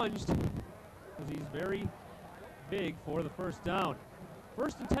he lunged because he's very big for the 1st down.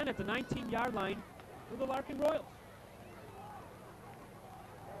 1st and 10 at the 19-yard line for the Larkin Royals.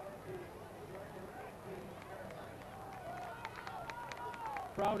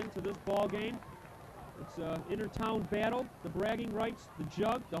 Crowd into this ball game. It's an inter-town battle, the bragging rights, the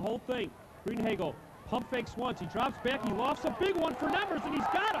jug, the whole thing. Greenhagel pump fakes once. He drops back. He lofts a big one for numbers, and he's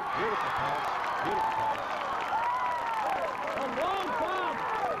got him. Beautiful pass. Beautiful pass. A long bomb.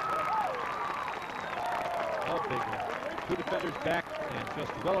 Oh, big one. Two defenders back and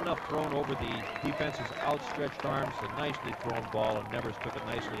just well enough thrown over the defense's outstretched arms. A nicely thrown ball, and Nevers took it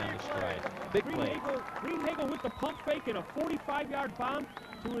nicely on the stride. Big play. Greenhagel with the pump fake and a 45-yard bomb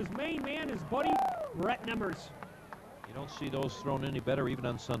to his main man, his buddy, Brett Nemers. You don't see those thrown any better even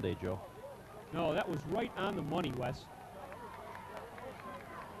on Sunday, Joe. No, that was right on the money, Wes.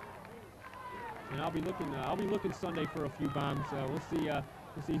 And I'll be looking Sunday for a few bombs. We'll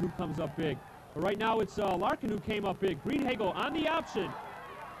see who comes up big. But right now it's Larkin who came up big. Greenhagel on the option.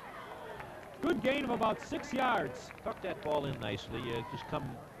 Good gain of about 6 yards. Tuck that ball in nicely. Just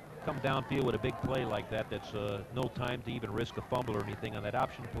come downfield with a big play like that. That's no time to even risk a fumble or anything on that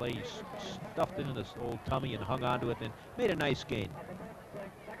option play. He stuffed it in his old tummy and hung onto it and made a nice gain.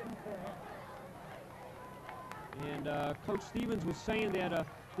 And Coach Stevens was saying that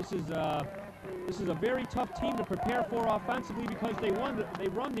this is a very tough team to prepare for offensively because they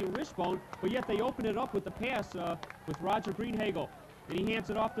run the wishbone, but yet they open it up with the pass with Roger Greenhagel. And he hands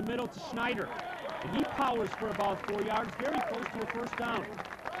it off the middle to Schneider. And he powers for about 4 yards, very close to a first down.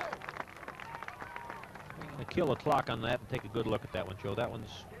 Gonna kill the clock on that and take a good look at that one, Joe. That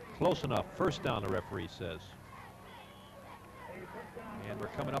one's close enough. First down, the referee says. And we're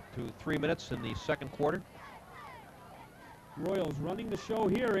coming up to 3 minutes in the second quarter. Royals running the show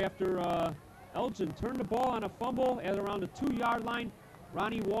here after Elgin turned the ball on a fumble at around the 2-yard line.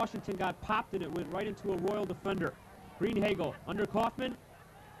 Ronnie Washington got popped and it went right into a Royal defender. Greenhagel under Kaufman,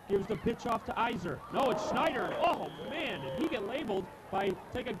 gives the pitch off to Iser. No, it's Schneider. Oh, man, did he get labeled by,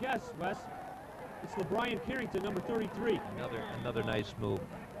 take a guess, Wes. It's LeBrian Carrington, number 33. Another nice move.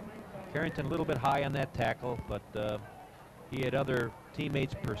 Carrington a little bit high on that tackle, but he had other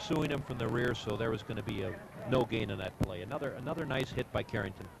teammates pursuing him from the rear, so there was going to be a no gain on that play. Another nice hit by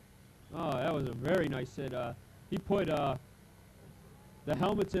Carrington. Oh, that was a very nice hit. He put the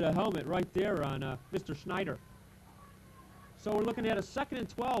helmet to the helmet right there on Mr. Schneider. So we're looking at a 2nd and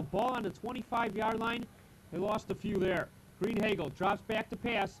 12, ball on the 25-yard line. They lost a few there. Greenhagel drops back to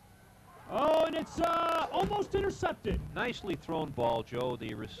pass. Oh, and it's almost intercepted. Nicely thrown ball, Joe.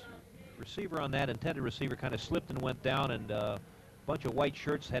 The receiver on that, intended receiver, kind of slipped and went down, and a bunch of white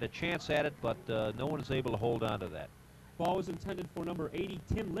shirts had a chance at it, but no one is able to hold on to that. Ball was intended for number 80,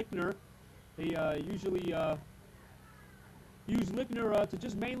 Tim Lickner. They usually use Lickner to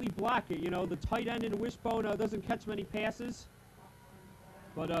just mainly block it. You know, the tight end in the wishbone doesn't catch many passes,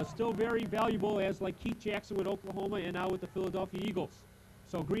 but still very valuable as like Keith Jackson with Oklahoma and now with the Philadelphia Eagles.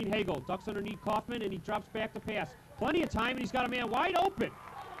 So Greenhagel ducks underneath Kaufman and he drops back to pass. Plenty of time and he's got a man wide open.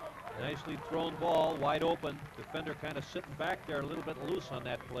 Nicely thrown ball, wide open. Defender kind of sitting back there a little bit loose on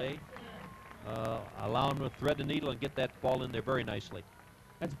that play. Allowing him to thread the needle and get that ball in there very nicely.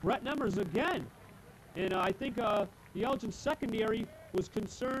 That's Brett Nemers again. And I think the Elgin secondary was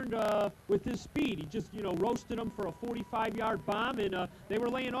concerned with his speed. He just, roasted him for a 45-yard bomb, and they were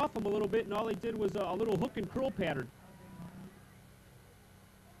laying off him a little bit, and all they did was a little hook and curl pattern.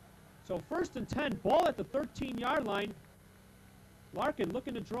 So 1st and 10, ball at the 13-yard line. Larkin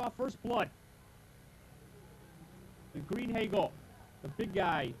looking to draw first blood. And Greenhagel, the big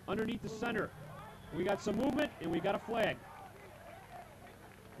guy, underneath the center. We got some movement, and we got a flag.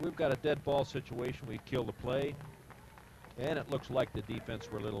 We've got a dead ball situation. We kill the play. And it looks like the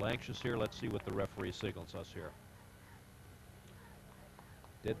defense were a little anxious here. Let's see what the referee signals us here.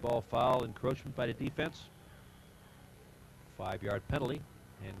 Dead ball foul, encroachment by the defense. 5-yard penalty,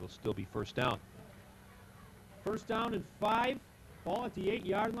 and will still be first down. First down and 5. Ball at the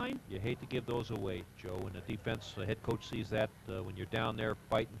 8-yard line. You hate to give those away, Joe. When the defense, the head coach sees that, when you're down there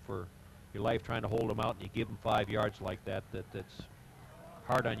fighting for your life, trying to hold them out, and you give them 5 yards like that, that's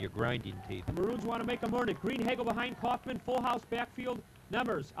hard on your grinding teeth. The Maroons want to make them earn it. Greenhagel behind Kaufman, full house backfield.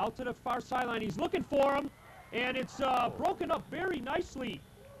 Nemers out to the far sideline. He's looking for him, and it's broken up very nicely.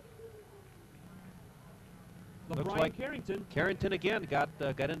 Looks like Carrington again got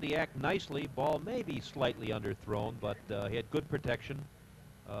in the act nicely. Ball maybe slightly underthrown, but he had good protection.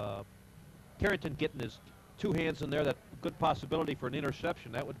 Carrington getting his 2 hands in there, that good possibility for an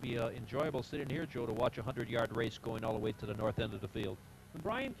interception. That would be enjoyable sitting here, Joe, to watch a 100-yard race going all the way to the north end of the field.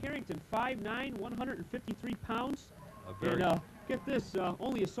 Brian Carrington, 5'9", 153 pounds. And get this,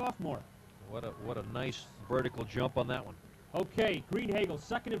 only a sophomore. What a nice vertical jump on that one. Okay, Greenhagel,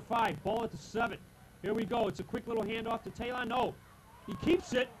 2nd and 5, ball at the 7. Here we go. It's a quick little handoff to Talon. No, he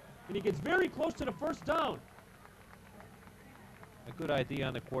keeps it, and he gets very close to the first down. A good idea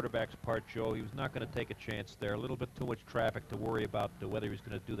on the quarterback's part, Joe. He was not going to take a chance there. A little bit too much traffic to worry about whether he was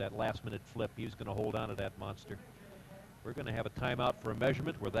going to do that last-minute flip. He was going to hold on to that monster. We're going to have a timeout for a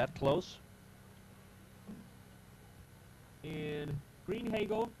measurement. We're that close. And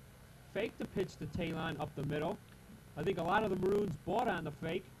Greenhagel faked the pitch to Talon up the middle. I think a lot of the Maroons bought on the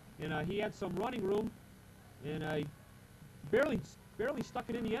fake, and he had some running room, and barely stuck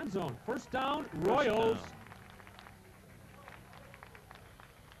it in the end zone. First down, Royals. First down.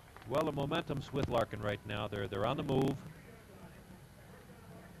 Well, the momentum's with Larkin right now. They're on the move.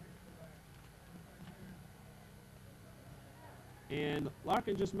 And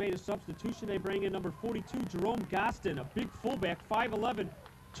Larkin just made a substitution. They bring in number 42, Jerome Gostin, a big fullback, 5'11",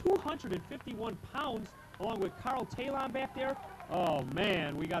 251 pounds, along with Carl Talon back there. Oh,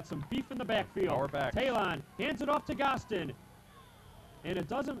 man, we got some beef in the backfield. Power back. Talon hands it off to Gostin, and it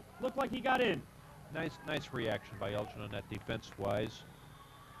doesn't look like he got in. Nice reaction by Elgin on that defense-wise.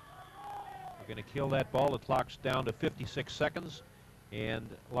 We're going to kill that ball. The clock's down to 56 seconds, and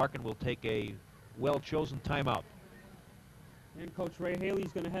Larkin will take a well-chosen timeout. And Coach Ray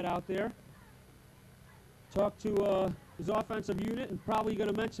Haley's going to head out there, talk to his offensive unit, and probably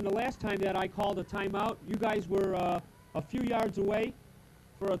going to mention the last time that I called a timeout. You guys were a few yards away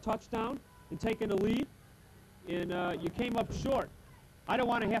for a touchdown and taking the lead, and you came up short. I don't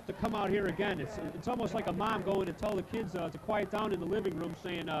want to have to come out here again. It's almost like a mom going to tell the kids to quiet down in the living room,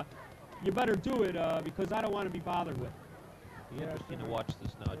 saying, you better do it because I don't want to be bothered with. It'll be interesting to watch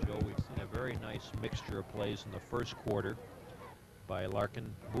this now, Joe. We've seen a very nice mixture of plays in the first quarter by Larkin,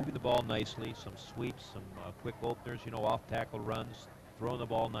 moving the ball nicely, some sweeps, some quick openers, off-tackle runs, throwing the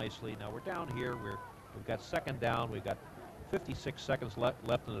ball nicely. Now we're down here. We've got second down. We've got 56 seconds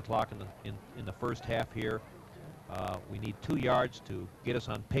left in the clock in the first half here. We need 2 yards to get us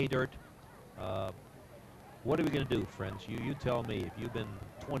on pay dirt. What are we going to do, friends? You tell me. If you've been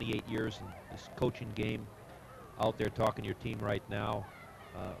 28 years in this coaching game, out there talking to your team right now,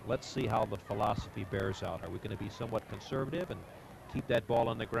 let's see how the philosophy bears out. Are we going to be somewhat conservative and keep that ball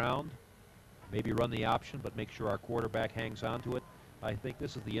on the ground, maybe run the option, but make sure our quarterback hangs on to it? I think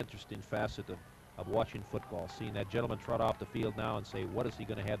this is the interesting facet of watching football, seeing that gentleman trot off the field now and say, what is he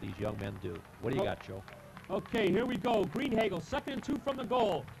going to have these young men do? What do you got, Joe? Okay, here we go. Greenhagel, 2nd and 2 from the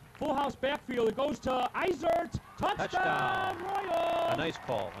goal. Full house backfield. It goes to Eisert. Touchdown, Royals! A nice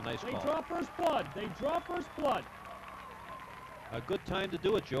call, They draw first blood. They draw first blood. A good time to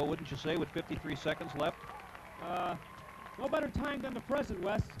do it, Joe, wouldn't you say, with 53 seconds left? No better time than the present,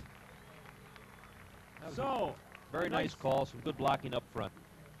 Wes. So, very nice call, some good blocking up front.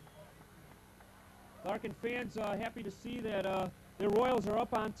 Larkin fans happy to see that their Royals are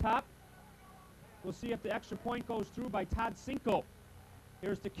up on top. We'll see if the extra point goes through by Todd Cinco.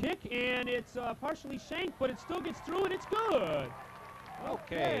 Here's the kick, and it's partially shanked, but it still gets through, and it's good.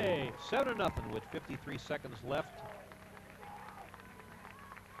 Okay, 7-0 with 53 seconds left.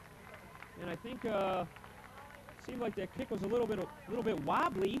 And I think it seemed like that kick was a little bit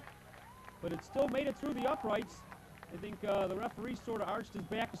wobbly, but it still made it through the uprights. I think the referee sort of arched his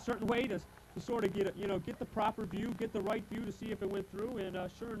back a certain way to sort of get the proper view, get the right view to see if it went through, and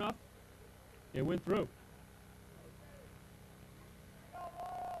sure enough, it went through.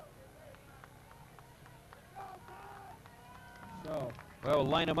 So, well, we'll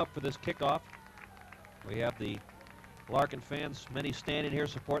line them up for this kickoff. We have the Larkin fans, many standing here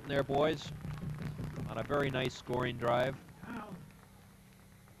supporting their boys on a very nice scoring drive. Down.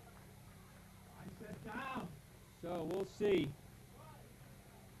 I said down. So we'll see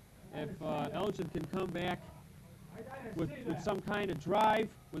if Elgin can come back with some kind of drive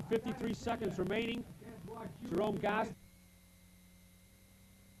with 53 seconds remaining. Jerome Goss.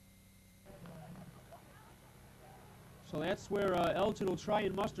 So that's where Elgin will try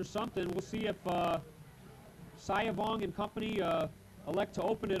and muster something. We'll see if Sayavong and company elect to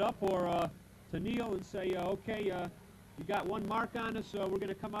open it up or to kneel and say, okay, you got one mark on us, we're going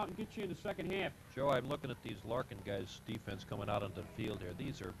to come out and get you in the second half. Joe, I'm looking at these Larkin guys' defense coming out onto the field here.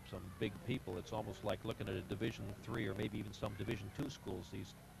 These are some big people. It's almost like looking at a Division III or maybe even some Division II schools.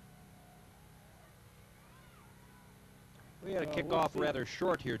 We had a kickoff rather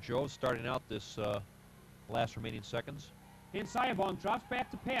short here, Joe, starting out this last remaining seconds. And Sayavong drops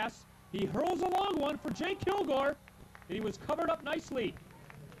back to pass. He hurls a long one for Jake Kilgore, and he was covered up nicely.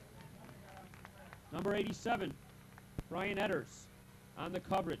 Number 87, Brian Edders on the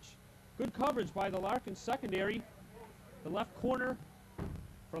coverage. Good coverage by the Larkin secondary. The left corner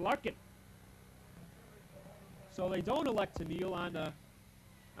for Larkin. So they don't elect to kneel on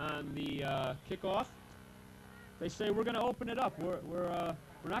the kickoff. They say we're going to open it up. We're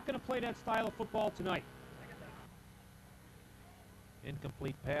not going to play that style of football tonight.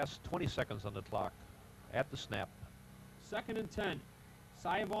 Incomplete pass, 20 seconds on the clock at the snap. 2nd and 10.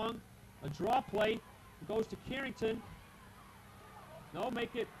 Sayavong, a draw play. It goes to Carrington. No,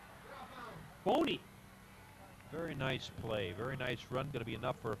 make it Boney. Very nice play, very nice run. Going to be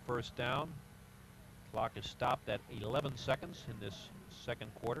enough for a first down. Clock is stopped at 11 seconds in this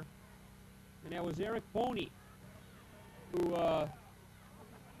second quarter. And that was Eric Boney, who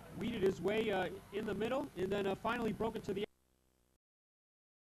weeded his way in the middle and then finally broke it to the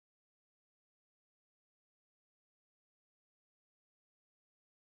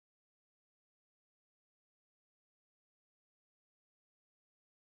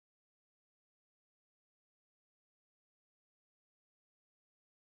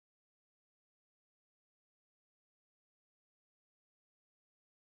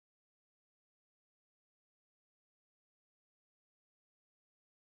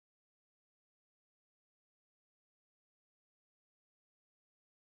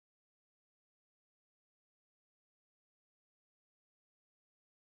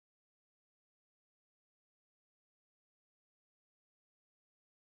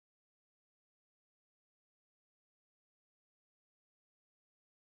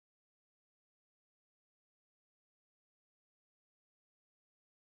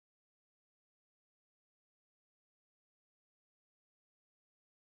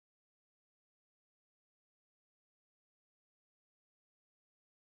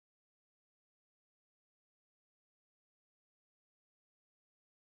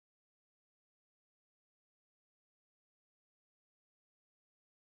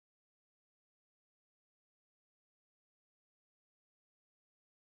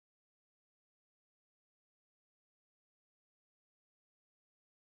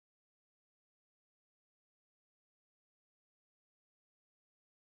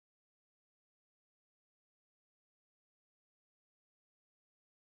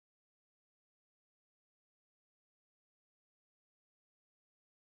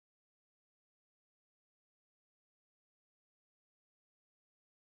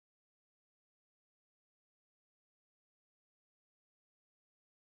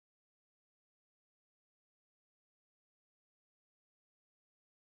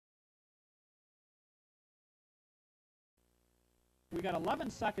We got 11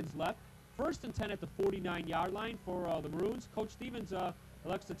 seconds left. First and 10 at the 49-yard line for the Maroons. Coach Stevens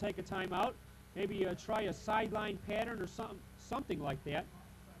elects to take a timeout. Maybe try a sideline pattern or something like that.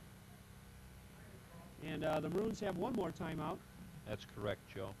 And the Maroons have one more timeout. That's correct,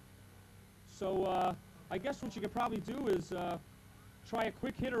 Joe. So I guess what you could probably do is try a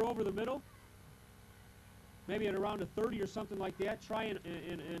quick hitter over the middle. Maybe at around a 30 or something like that. Try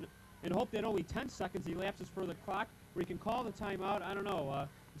and hope that only 10 seconds elapses for the clock, where you can call the timeout. I don't know.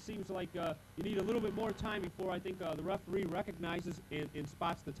 It seems like you need a little bit more time before I think the referee recognizes and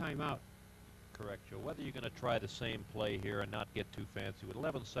spots the timeout. Correct, Joe. Whether you're going to try the same play here and not get too fancy. With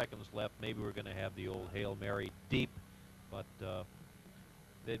 11 seconds left, maybe we're going to have the old Hail Mary deep, but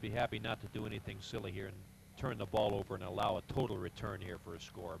they'd be happy not to do anything silly here and turn the ball over and allow a total return here for a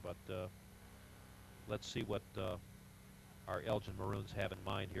score. But let's see what our Elgin Maroons have in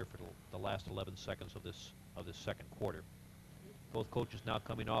mind here for the last 11 seconds of this second quarter. Both coaches now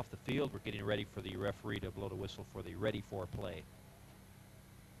coming off the field. We're getting ready for the referee to blow the whistle for the ready for play.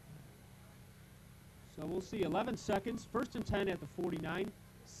 So we'll see 11 seconds, first and 10 at the 49,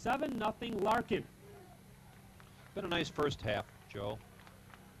 7-0 Larkin. Been a nice first half, Joe.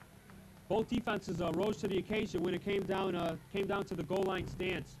 Both defenses rose to the occasion when it came down to the goal line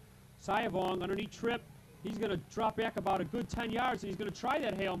stance. Sayavong underneath trip. He's going to drop back about a good 10 yards, and he's going to try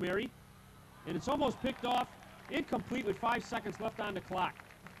that Hail Mary. And it's almost picked off, incomplete with 5 seconds left on the clock.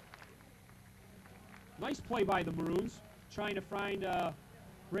 Nice play by the Maroons, trying to find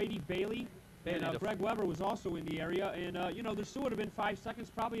Brady Bailey. And Greg Weber was also in the area. And, you know, there still would have been 5 seconds,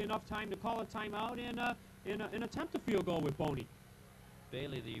 probably enough time to call a timeout and attempt a field goal with Boney.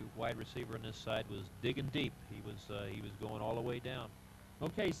 Bailey, the wide receiver on this side, was digging deep. He was going all the way down.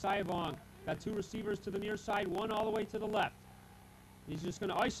 Okay, Sayavong got 2 receivers to the near side, 1 all the way to the left. He's just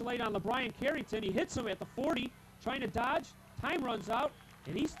going to isolate on LeBrian Carrington. He hits him at the 40, trying to dodge. Time runs out,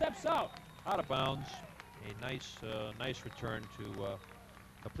 and he steps out. Out of bounds. A nice return to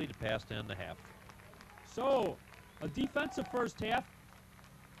completed pass to end the half. So, a defensive first half.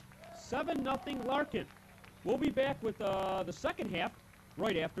 7-0 Larkin. We'll be back with the second half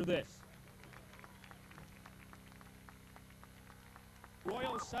right after this.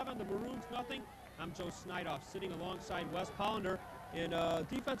 Royals 7, the Maroons nothing. I'm Joe Snydoff, sitting alongside Wes Pollender. In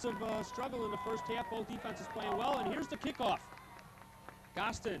defensive struggle in the first half, both defenses playing well. And here's the kickoff.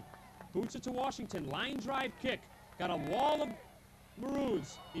 Gostin boots it to Washington. Line drive kick. Got a wall of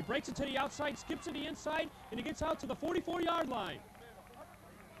Maroons. He breaks it to the outside, skips to the inside, and he gets out to the 44-yard line.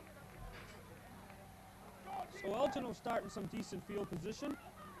 So Elgin will start in some decent field position.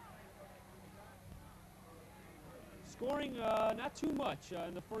 Scoring not too much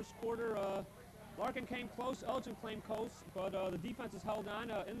in the first quarter. Larkin came close, Elgin came close, but the defense is held on.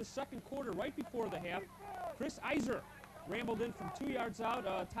 In the second quarter, right before the half, Chris Iser rambled in from 2 yards out.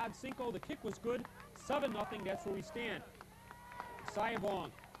 Todd Cinco, the kick was good. 7-0, that's where we stand. Sayabong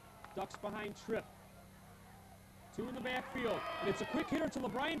ducks behind Tripp. 2 in the backfield, and it's a quick hitter to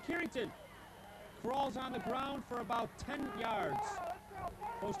LeBrian Carrington. Crawls on the ground for about 10 yards.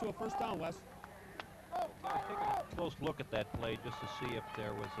 Close to a first down, Wes. Take a close look at that play just to see if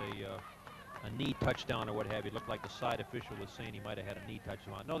there was a knee touchdown or what have you. It looked like the side official was saying he might have had a knee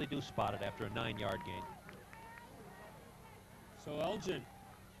touchdown. No, they do spot it after a 9-yard gain. So Elgin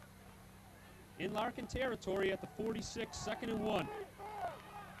in Larkin territory at the 46, 2nd and 1.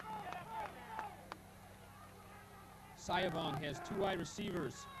 Sayabong has 2 wide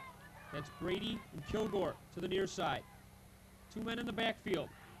receivers. That's Brady and Kilgore to the near side. 2 men in the backfield.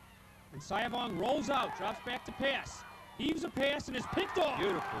 And Sayabong rolls out, drops back to pass. Heaves a pass and is picked off.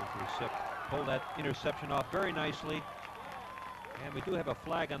 Beautiful reception. Pulled that interception off very nicely. And we do have a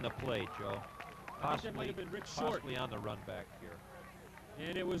flag on the play, Joe. Possibly on the run back here.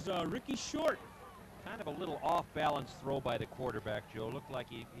 And it was Ricky Short. Kind of a little off-balance throw by the quarterback, Joe. Looked like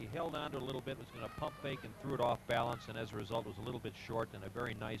he held on to it a little bit, was going to pump fake and threw it off balance, and as a result was a little bit short, and a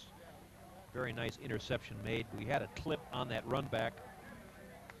very nice interception made. We had a clip on that run back.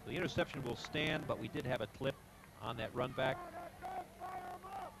 The interception will stand, but we did have a clip on that run back.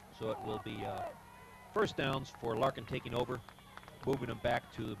 So it will be first downs for Larkin taking over, moving them back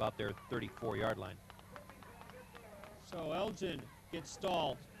to about their 34-yard line. So Elgin gets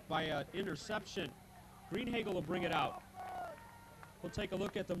stalled by an interception. Greenhagel will bring it out. We'll take a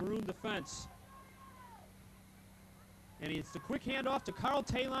look at the Maroon defense. And it's the quick handoff to Carl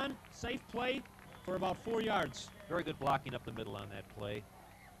Talon. Safe play for about 4 yards. Very good blocking up the middle on that play.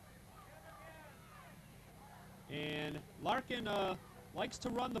 And Larkin likes to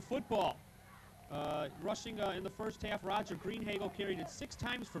run the football. Rushing in the first half, Roger Greenhagel carried it 6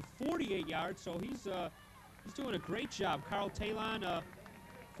 times for 48 yards, so he's doing a great job. Carl Talon,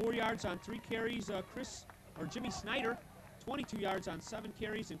 4 yards on 3 carries. Jimmy Snyder, 22 yards on 7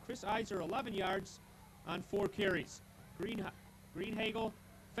 carries, and Chris Iser, 11 yards on 4 carries. Greenhagel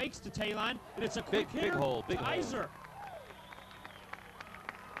fakes to Talon, and it's a quick hitter to Iser.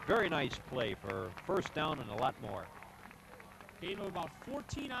 Very nice play for first down and a lot more. Gain of about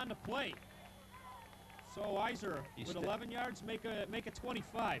 14 on the play. So Iser with 11 yards make a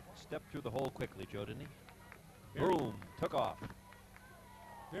 25. Stepped through the hole quickly, Joe, didn't he? Boom, took off.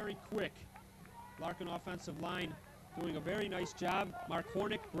 Very quick. Larkin offensive line doing a very nice job. Mark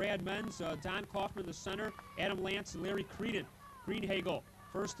Hornick, Brad Menz, Don Kaufman, the center, Adam Lance, and Larry Creedon. Greenhagel,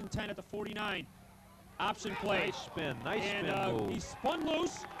 1st and 10 at the 49. Option play. Nice spin move. He spun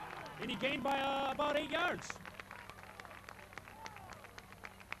loose, and he gained by about 8 yards.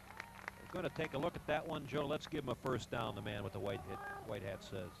 We're going to take a look at that one, Joe. Let's give him a first down, the man with the white hat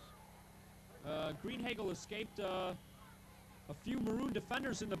says. Greenhagel escaped a few Maroon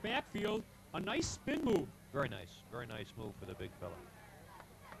defenders in the backfield. A nice spin move. Very nice move for the big fella.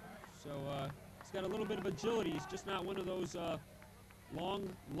 So he's got a little bit of agility. He's just not one of those long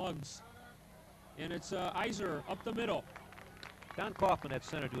lugs. And it's Iser up the middle. Don Kaufman at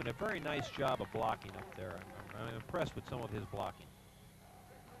center doing a very nice job of blocking up there. I'm impressed with some of his blocking.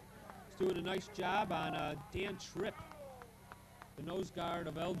 He's doing a nice job on Dan Tripp, the nose guard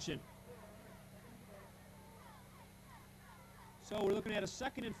of Elgin. So we're looking at a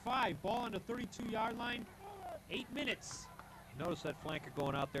 2nd and 5. Ball on the 32-yard line. 8 minutes. Notice that flanker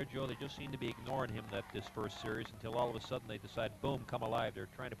going out there, Joe. They just seem to be ignoring him this first series until all of a sudden they decide, boom, come alive. They're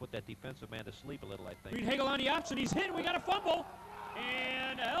trying to put that defensive man to sleep a little, I think. Greenhagel on the option. He's hit. We got a fumble.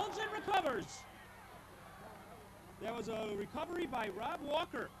 And Elgin recovers. That was a recovery by Rob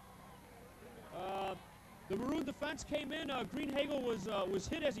Walker. The Maroon defense came in. Greenhagel was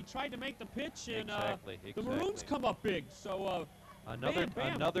hit as he tried to make the pitch. And exactly. The Maroons come up big. So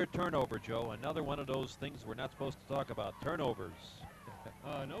Another turnover, Joe. Another one of those things we're not supposed to talk about. Turnovers.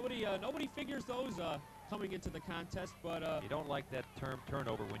 Nobody figures those coming into the contest, but you don't like that term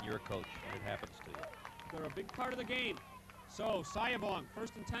turnover when you're a coach, and it happens to you. They're a big part of the game. So Sayabong,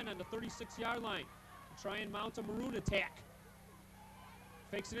 1st and 10 on the 36-yard line. Try and mount a Maroon attack.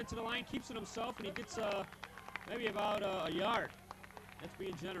 Fakes it into the line, keeps it himself, and he gets maybe about a yard. That's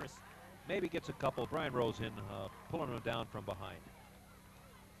being generous. Maybe gets a couple. Brian Rosen pulling him down from behind.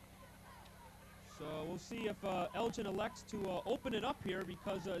 So we'll see if Elgin elects to open it up here,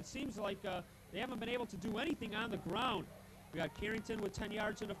 because it seems like they haven't been able to do anything on the ground. We got Carrington with 10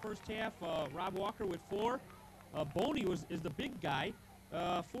 yards in the first half, Rob Walker with 4. Boney is the big guy,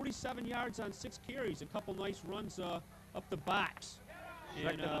 47 yards on 6 carries, a couple nice runs up the box.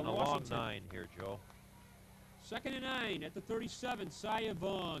 Second and a long 9 here, Joe. Second and 9 at the 37,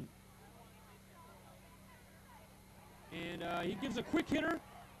 Sayavong. And he gives a quick hitter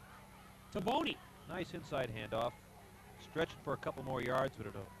to Boney. Nice inside handoff. Stretched for a couple more yards with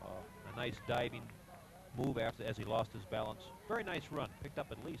a nice diving move as he lost his balance. Very nice run. Picked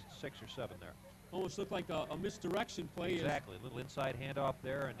up at least 6 or 7 there. Almost looked like a misdirection play. Exactly. A little inside handoff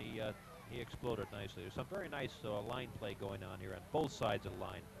there, and he exploded nicely. There's some very nice line play going on here on both sides of the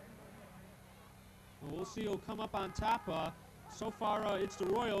line. Well, we'll see who'll come up on top. So far, it's the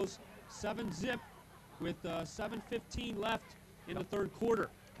Royals, 7-zip with 7:15 left in the third quarter.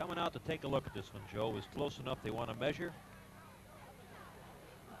 Coming out to take a look at this one, Joe. Is close enough they want to measure.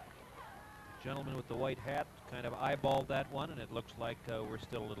 The gentleman with the white hat kind of eyeballed that one, and it looks like we're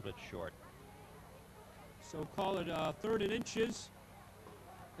still a little bit short. So call it 3rd and inches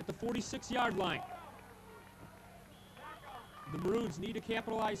at the 46-yard line. The Maroons need to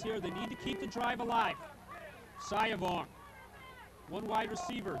capitalize here. They need to keep the drive alive. Sayavong, one wide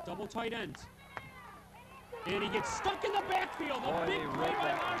receiver, double tight ends. And he gets stuck in the backfield. A big play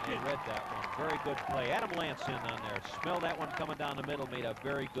by Larkin. They read that one. Very good play. Adam Lance in on there. Smelled that one coming down the middle. Made a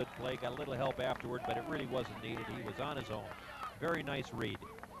very good play. Got a little help afterward, but it really wasn't needed. He was on his own. Very nice read.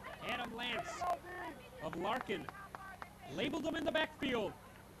 Adam Lance of Larkin labeled him in the backfield.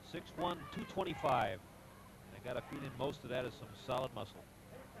 6'1", 225. They got to feed in most of that as some solid muscle.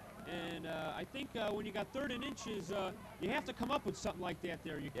 And I think when you got 3rd and inches, you have to come up with something like that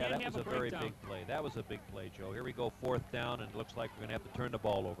there. You can't have a breakdown. That was a very big play. That was a big play, Joe. Here we go, 4th down, and it looks like we're going to have to turn the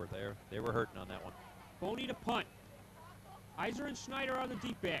ball over there. They were hurting on that one. Boney to punt. Iser and Schneider are the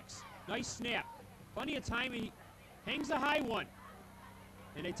deep backs. Nice snap. Plenty of time. He hangs a high one.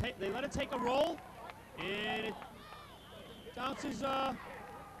 And they let it take a roll, and it bounces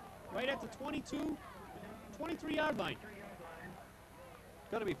right at the 23-yard line.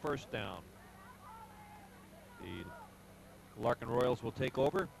 Going to be 1st down. The Larkin Royals will take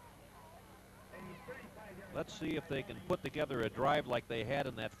over. Let's see if they can put together a drive like they had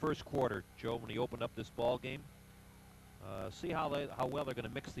in that first quarter, Joe, when he opened up this ball game. See how well they're going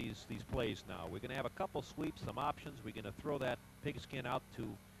to mix these plays now. We're going to have a couple sweeps, some options. We're going to throw that pigskin out to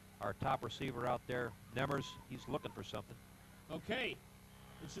our top receiver out there, Nemers. He's looking for something. Okay.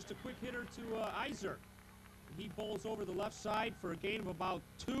 It's just a quick hitter to Iser. He bowls over the left side for a gain of about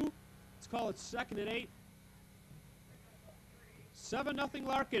 2. Let's call it 2nd and 8. 7-0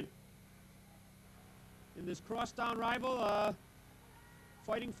 Larkin. In this cross-down rival,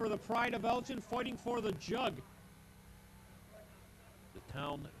 fighting for the pride of Elgin, fighting for the jug. The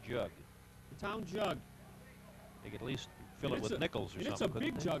town jug. The town jug. They could at least fill it with nickels or something. It's a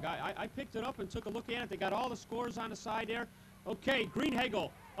big jug. I picked it up and took a look at it. They got all the scores on the side there. Okay,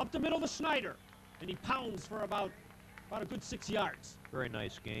 Greenhagel up the middle to Schneider. And he pounds for about a good 6 yards. Very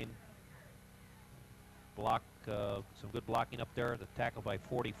nice gain. Some good blocking up there. The tackle by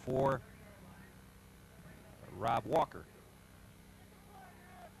 44. Rob Walker.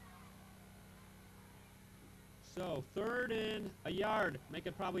 So 3rd and a yard. Make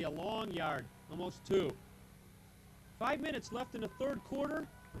it probably a long yard. Almost 2. 5 minutes left in the third quarter.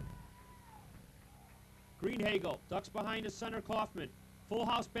 Greenhagel ducks behind the center Kaufman. Full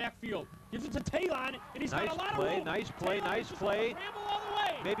house backfield. Gives it to Talon, and he's got a lot of room. Nice play, nice play. All the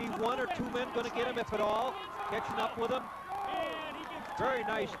way. Maybe 1 or 2 men going to get him, if at all. Catching up with him. And he gets very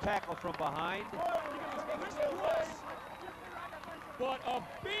nice tackle from behind. But a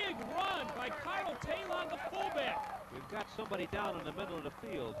big run by Kyle Talon, the fullback. We've got somebody down in the middle of the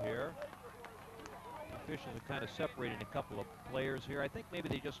field here. The officials are kind of separating a couple of players here. I think maybe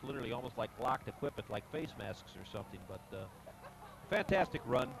they just literally almost like blocked equipment, like face masks or something. But fantastic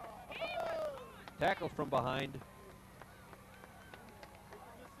run. Tackle from behind.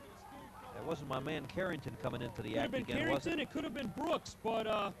 That wasn't my man Carrington coming into the act again, was it? It could have been Brooks,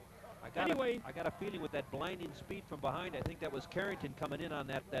 but anyway. I got a feeling with that blinding speed from behind, I think that was Carrington coming in on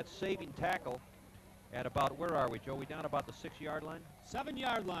that saving tackle at about, where are we, Joe? We down about the 6-yard line?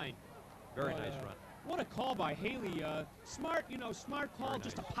 7-yard line. Very nice run. What a call by Haley. Smart call, very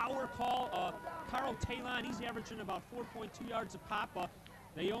just nice. A power call. Carl Talon, he's averaging about 4.2 yards a pop.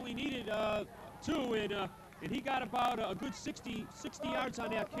 They only needed 2, and he got about a good 60 yards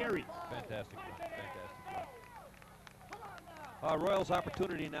on that carry. Fantastic run, fantastic run. Royals'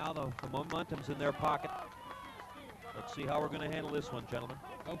 opportunity now. The momentum's in their pocket. Let's see how we're going to handle this one, gentlemen.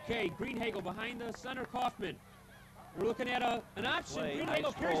 Okay, Greenhagel behind the center Kaufman. We're looking at an option.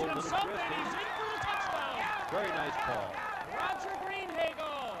 Greenhagel nice carries it himself, and he's in for the touchdown. Very nice call. Roger Greenhagel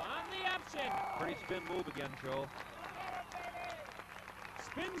on the option. Pretty spin move again, Joe.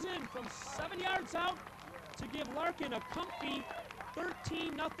 Spins in from 7 yards out to give Larkin a comfy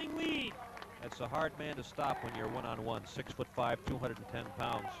 13-0 lead. That's a hard man to stop when you're one-on-one. 6'5", 210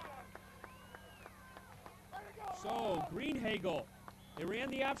 pounds. So, Greenhagel, they ran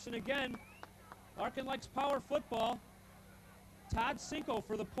the option again. Larkin likes power football. Todd Cinco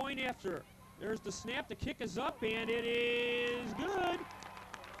for the point after. There's the snap, the kick is up, and it is good.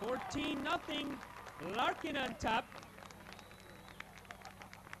 14-0, Larkin on top.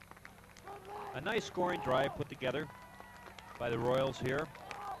 A nice scoring drive put together by the Royals here.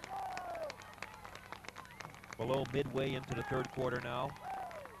 Below midway into the third quarter now.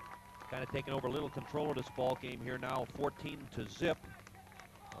 Kind of taking over a little control of this ball game here now, 14-0.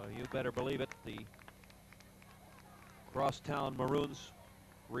 You better believe it. The crosstown Maroons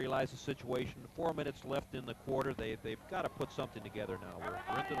realize the situation. 4 minutes left in the quarter. They've got to put something together now.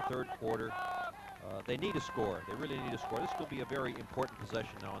 We're into the third quarter. They need a score. They really need a score. This will be a very important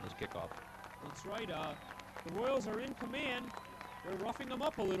possession now on this kickoff. That's right. The Royals are in command. They're roughing them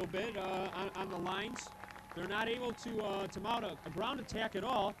up a little bit on the lines. They're not able to mount a ground attack at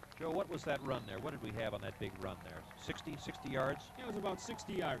all. Joe, what was that run there? What did we have on that big run there? 60 yards? Yeah, it was about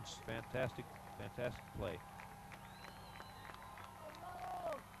 60 yards. Fantastic, fantastic play.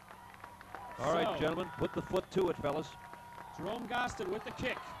 All right, gentlemen, put the foot to it, fellas. Jerome Gostin with the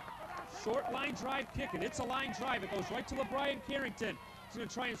kick. Short line drive kick, and it's a line drive. It goes right to LeBrian Carrington. He's going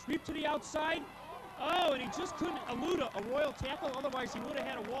to try and sweep to the outside. Oh, and he just couldn't elude a Royal tackle. Otherwise, he would have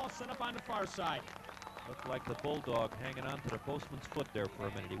had a wall set up on the far side. Looked like the Bulldog hanging on to the postman's foot there for a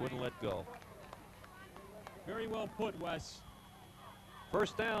minute. He wouldn't let go. Very well put, Wes.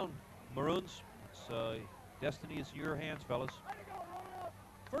 First down, Maroons. Destiny is in your hands, fellas.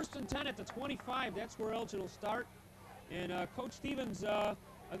 1st and 10 at the 25. That's where Elgin will start. And Coach Stevens, I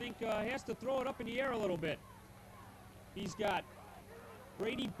think, has to throw it up in the air a little bit. He's got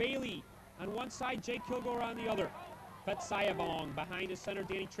Brady Bailey on one side, Jay Kilgore on the other. Bet Sayabong behind his center,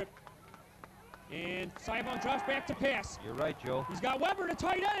 Danny Tripp. And Sayabong drops back to pass. You're right, Joe. He's got Weber to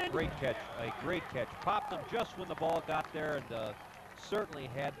tight end. Great catch, a great catch. Popped him just when the ball got there, and certainly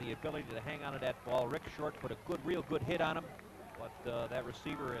had the ability to hang on to that ball. Rick Short put a real good hit on him, but that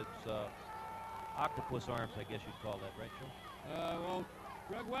receiver is octopus arms, I guess you'd call that, right, Joe? Well,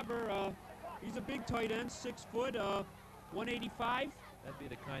 Greg Weber, he's a big tight end, 6 foot, 185. That'd be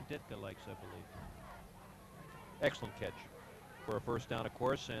the kind Ditka likes, I believe. Excellent catch for a first down, of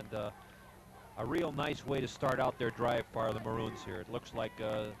course, and a real nice way to start out their drive for the Maroons here. It looks like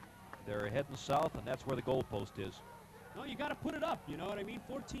they're heading south, and that's where the goalpost is. No, you got to put it up, you know what I mean?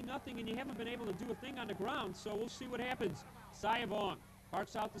 14-0, and you haven't been able to do a thing on the ground, so we'll see what happens. Sayabong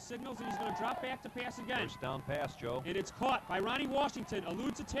parks out the signals, and he's going to drop back to pass again. First down pass, Joe. And it's caught by Ronnie Washington.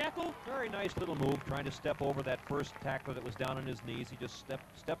 Eludes a tackle. Very nice little move, trying to step over that first tackler that was down on his knees. He just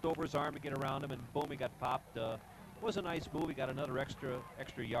stepped over his arm to get around him, and boom, he got popped. It was a nice move. He got another extra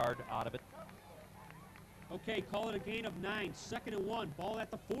yard out of it. Okay, call it a gain of 9. 2nd and 1. Ball at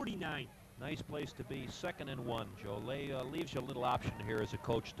the 49. Nice place to be. 2nd and 1, Joe. Leaves you a little option here as a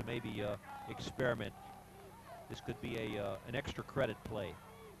coach to maybe experiment. This could be an extra credit play.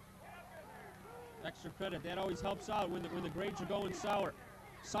 Extra credit. That always helps out when the grades are going sour.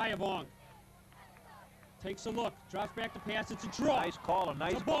 Sayabong takes a look. Drops back to pass. It's a draw. Nice call. A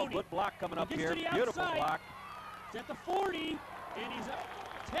nice ball. Good block coming up here. Beautiful block. It's at the 40, and he's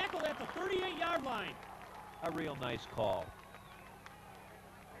tackled at the 38-yard line. A real nice call.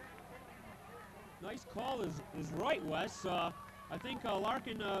 Nice call is right, Wes. I think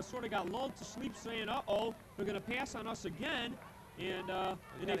Larkin sort of got lulled to sleep saying, uh-oh, they're going to pass on us again, and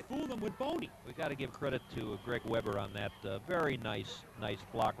they fooled them with Boney. We got to give credit to Greg Weber on that very nice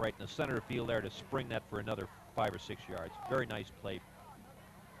block right in the center of the field there to spring that for another 5 or 6 yards. Very nice play.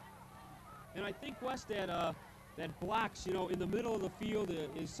 And I think, Wes, that blocks, you know, in the middle of the field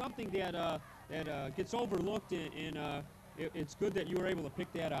is something that gets overlooked, and it's good that you were able to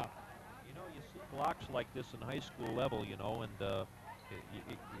pick that up. You know, you see blocks like this in high school level, you know, and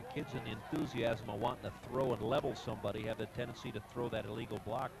kids in the enthusiasm of wanting to throw and level somebody have the tendency to throw that illegal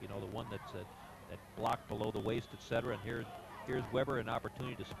block, you know, the one that's that block below the waist, etc. And here's Weber, an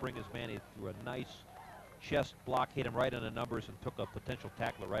opportunity to spring his man. He threw a nice chest block, hit him right on the numbers, and took a potential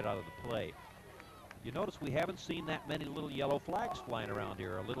tackler right out of the play. You notice we haven't seen that many little yellow flags flying around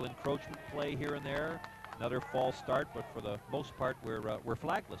here. A little encroachment play here and there, another false start, but for the most part, we're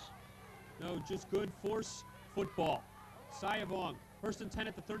flagless. No, just good force football. Sayabong, 1st and 10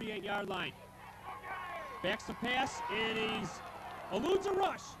 at the 38-yard line. Backs the pass, and he's eludes a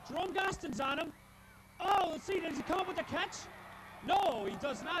rush. Jerome Gostin's on him. Oh, let's see, does he come up with the catch? No, he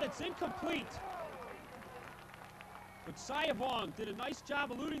does not. It's incomplete. But Sayabong did a nice job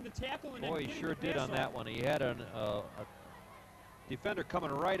eluding the tackle. And boy, he sure did on that one. He had Defender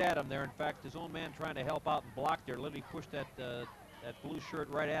coming right at him there. In fact, his own man trying to help out and block there. Literally pushed that blue shirt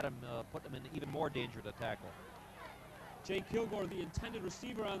right at him, put him in even more danger to tackle. Jay Kilgore, the intended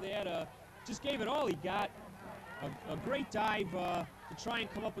receiver on that, just gave it all he got. A great dive to try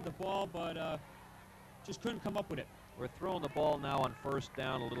and come up with the ball, but just couldn't come up with it. We're throwing the ball now on first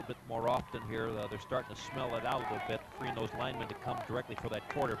down a little bit more often here. They're starting to smell it out a little bit, freeing those linemen to come directly for that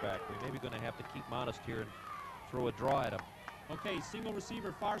quarterback. We're maybe going to have to keep him honest here and throw a draw at him. Okay, single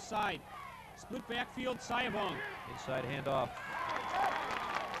receiver, far side. Split backfield, Sayabong. Inside handoff.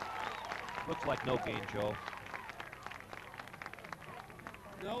 Looks like no gain, Joe.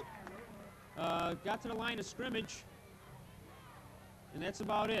 Nope. Got to the line of scrimmage, and that's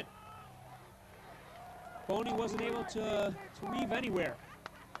about it. Boney wasn't able to weave anywhere.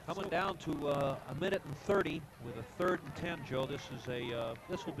 Coming down to a minute and 30 with a 3rd and 10, Joe.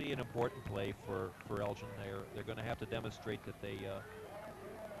 This will be an important play for Elgin. They're going to have to demonstrate that they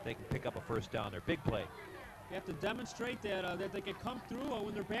can pick up a first down. They're big play. They have to demonstrate that they can come through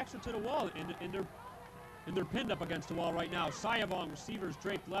when their backs are to the wall, and they're pinned up against the wall right now. Sayabong, receivers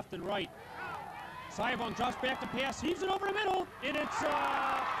draped left and right. Sayabong drops back to pass, heaves it over the middle, and it's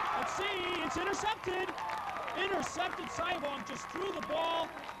let's see, it's intercepted. Intercepted. Sayabong just threw the ball,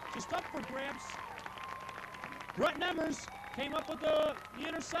 just up for grabs. Brett Nemmers came up with the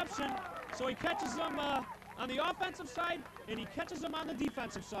interception, so he catches them on the offensive side, and he catches them on the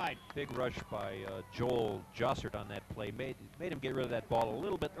defensive side. Big rush by Joel Jossert on that play. Made him get rid of that ball a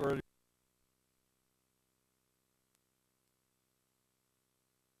little bit earlier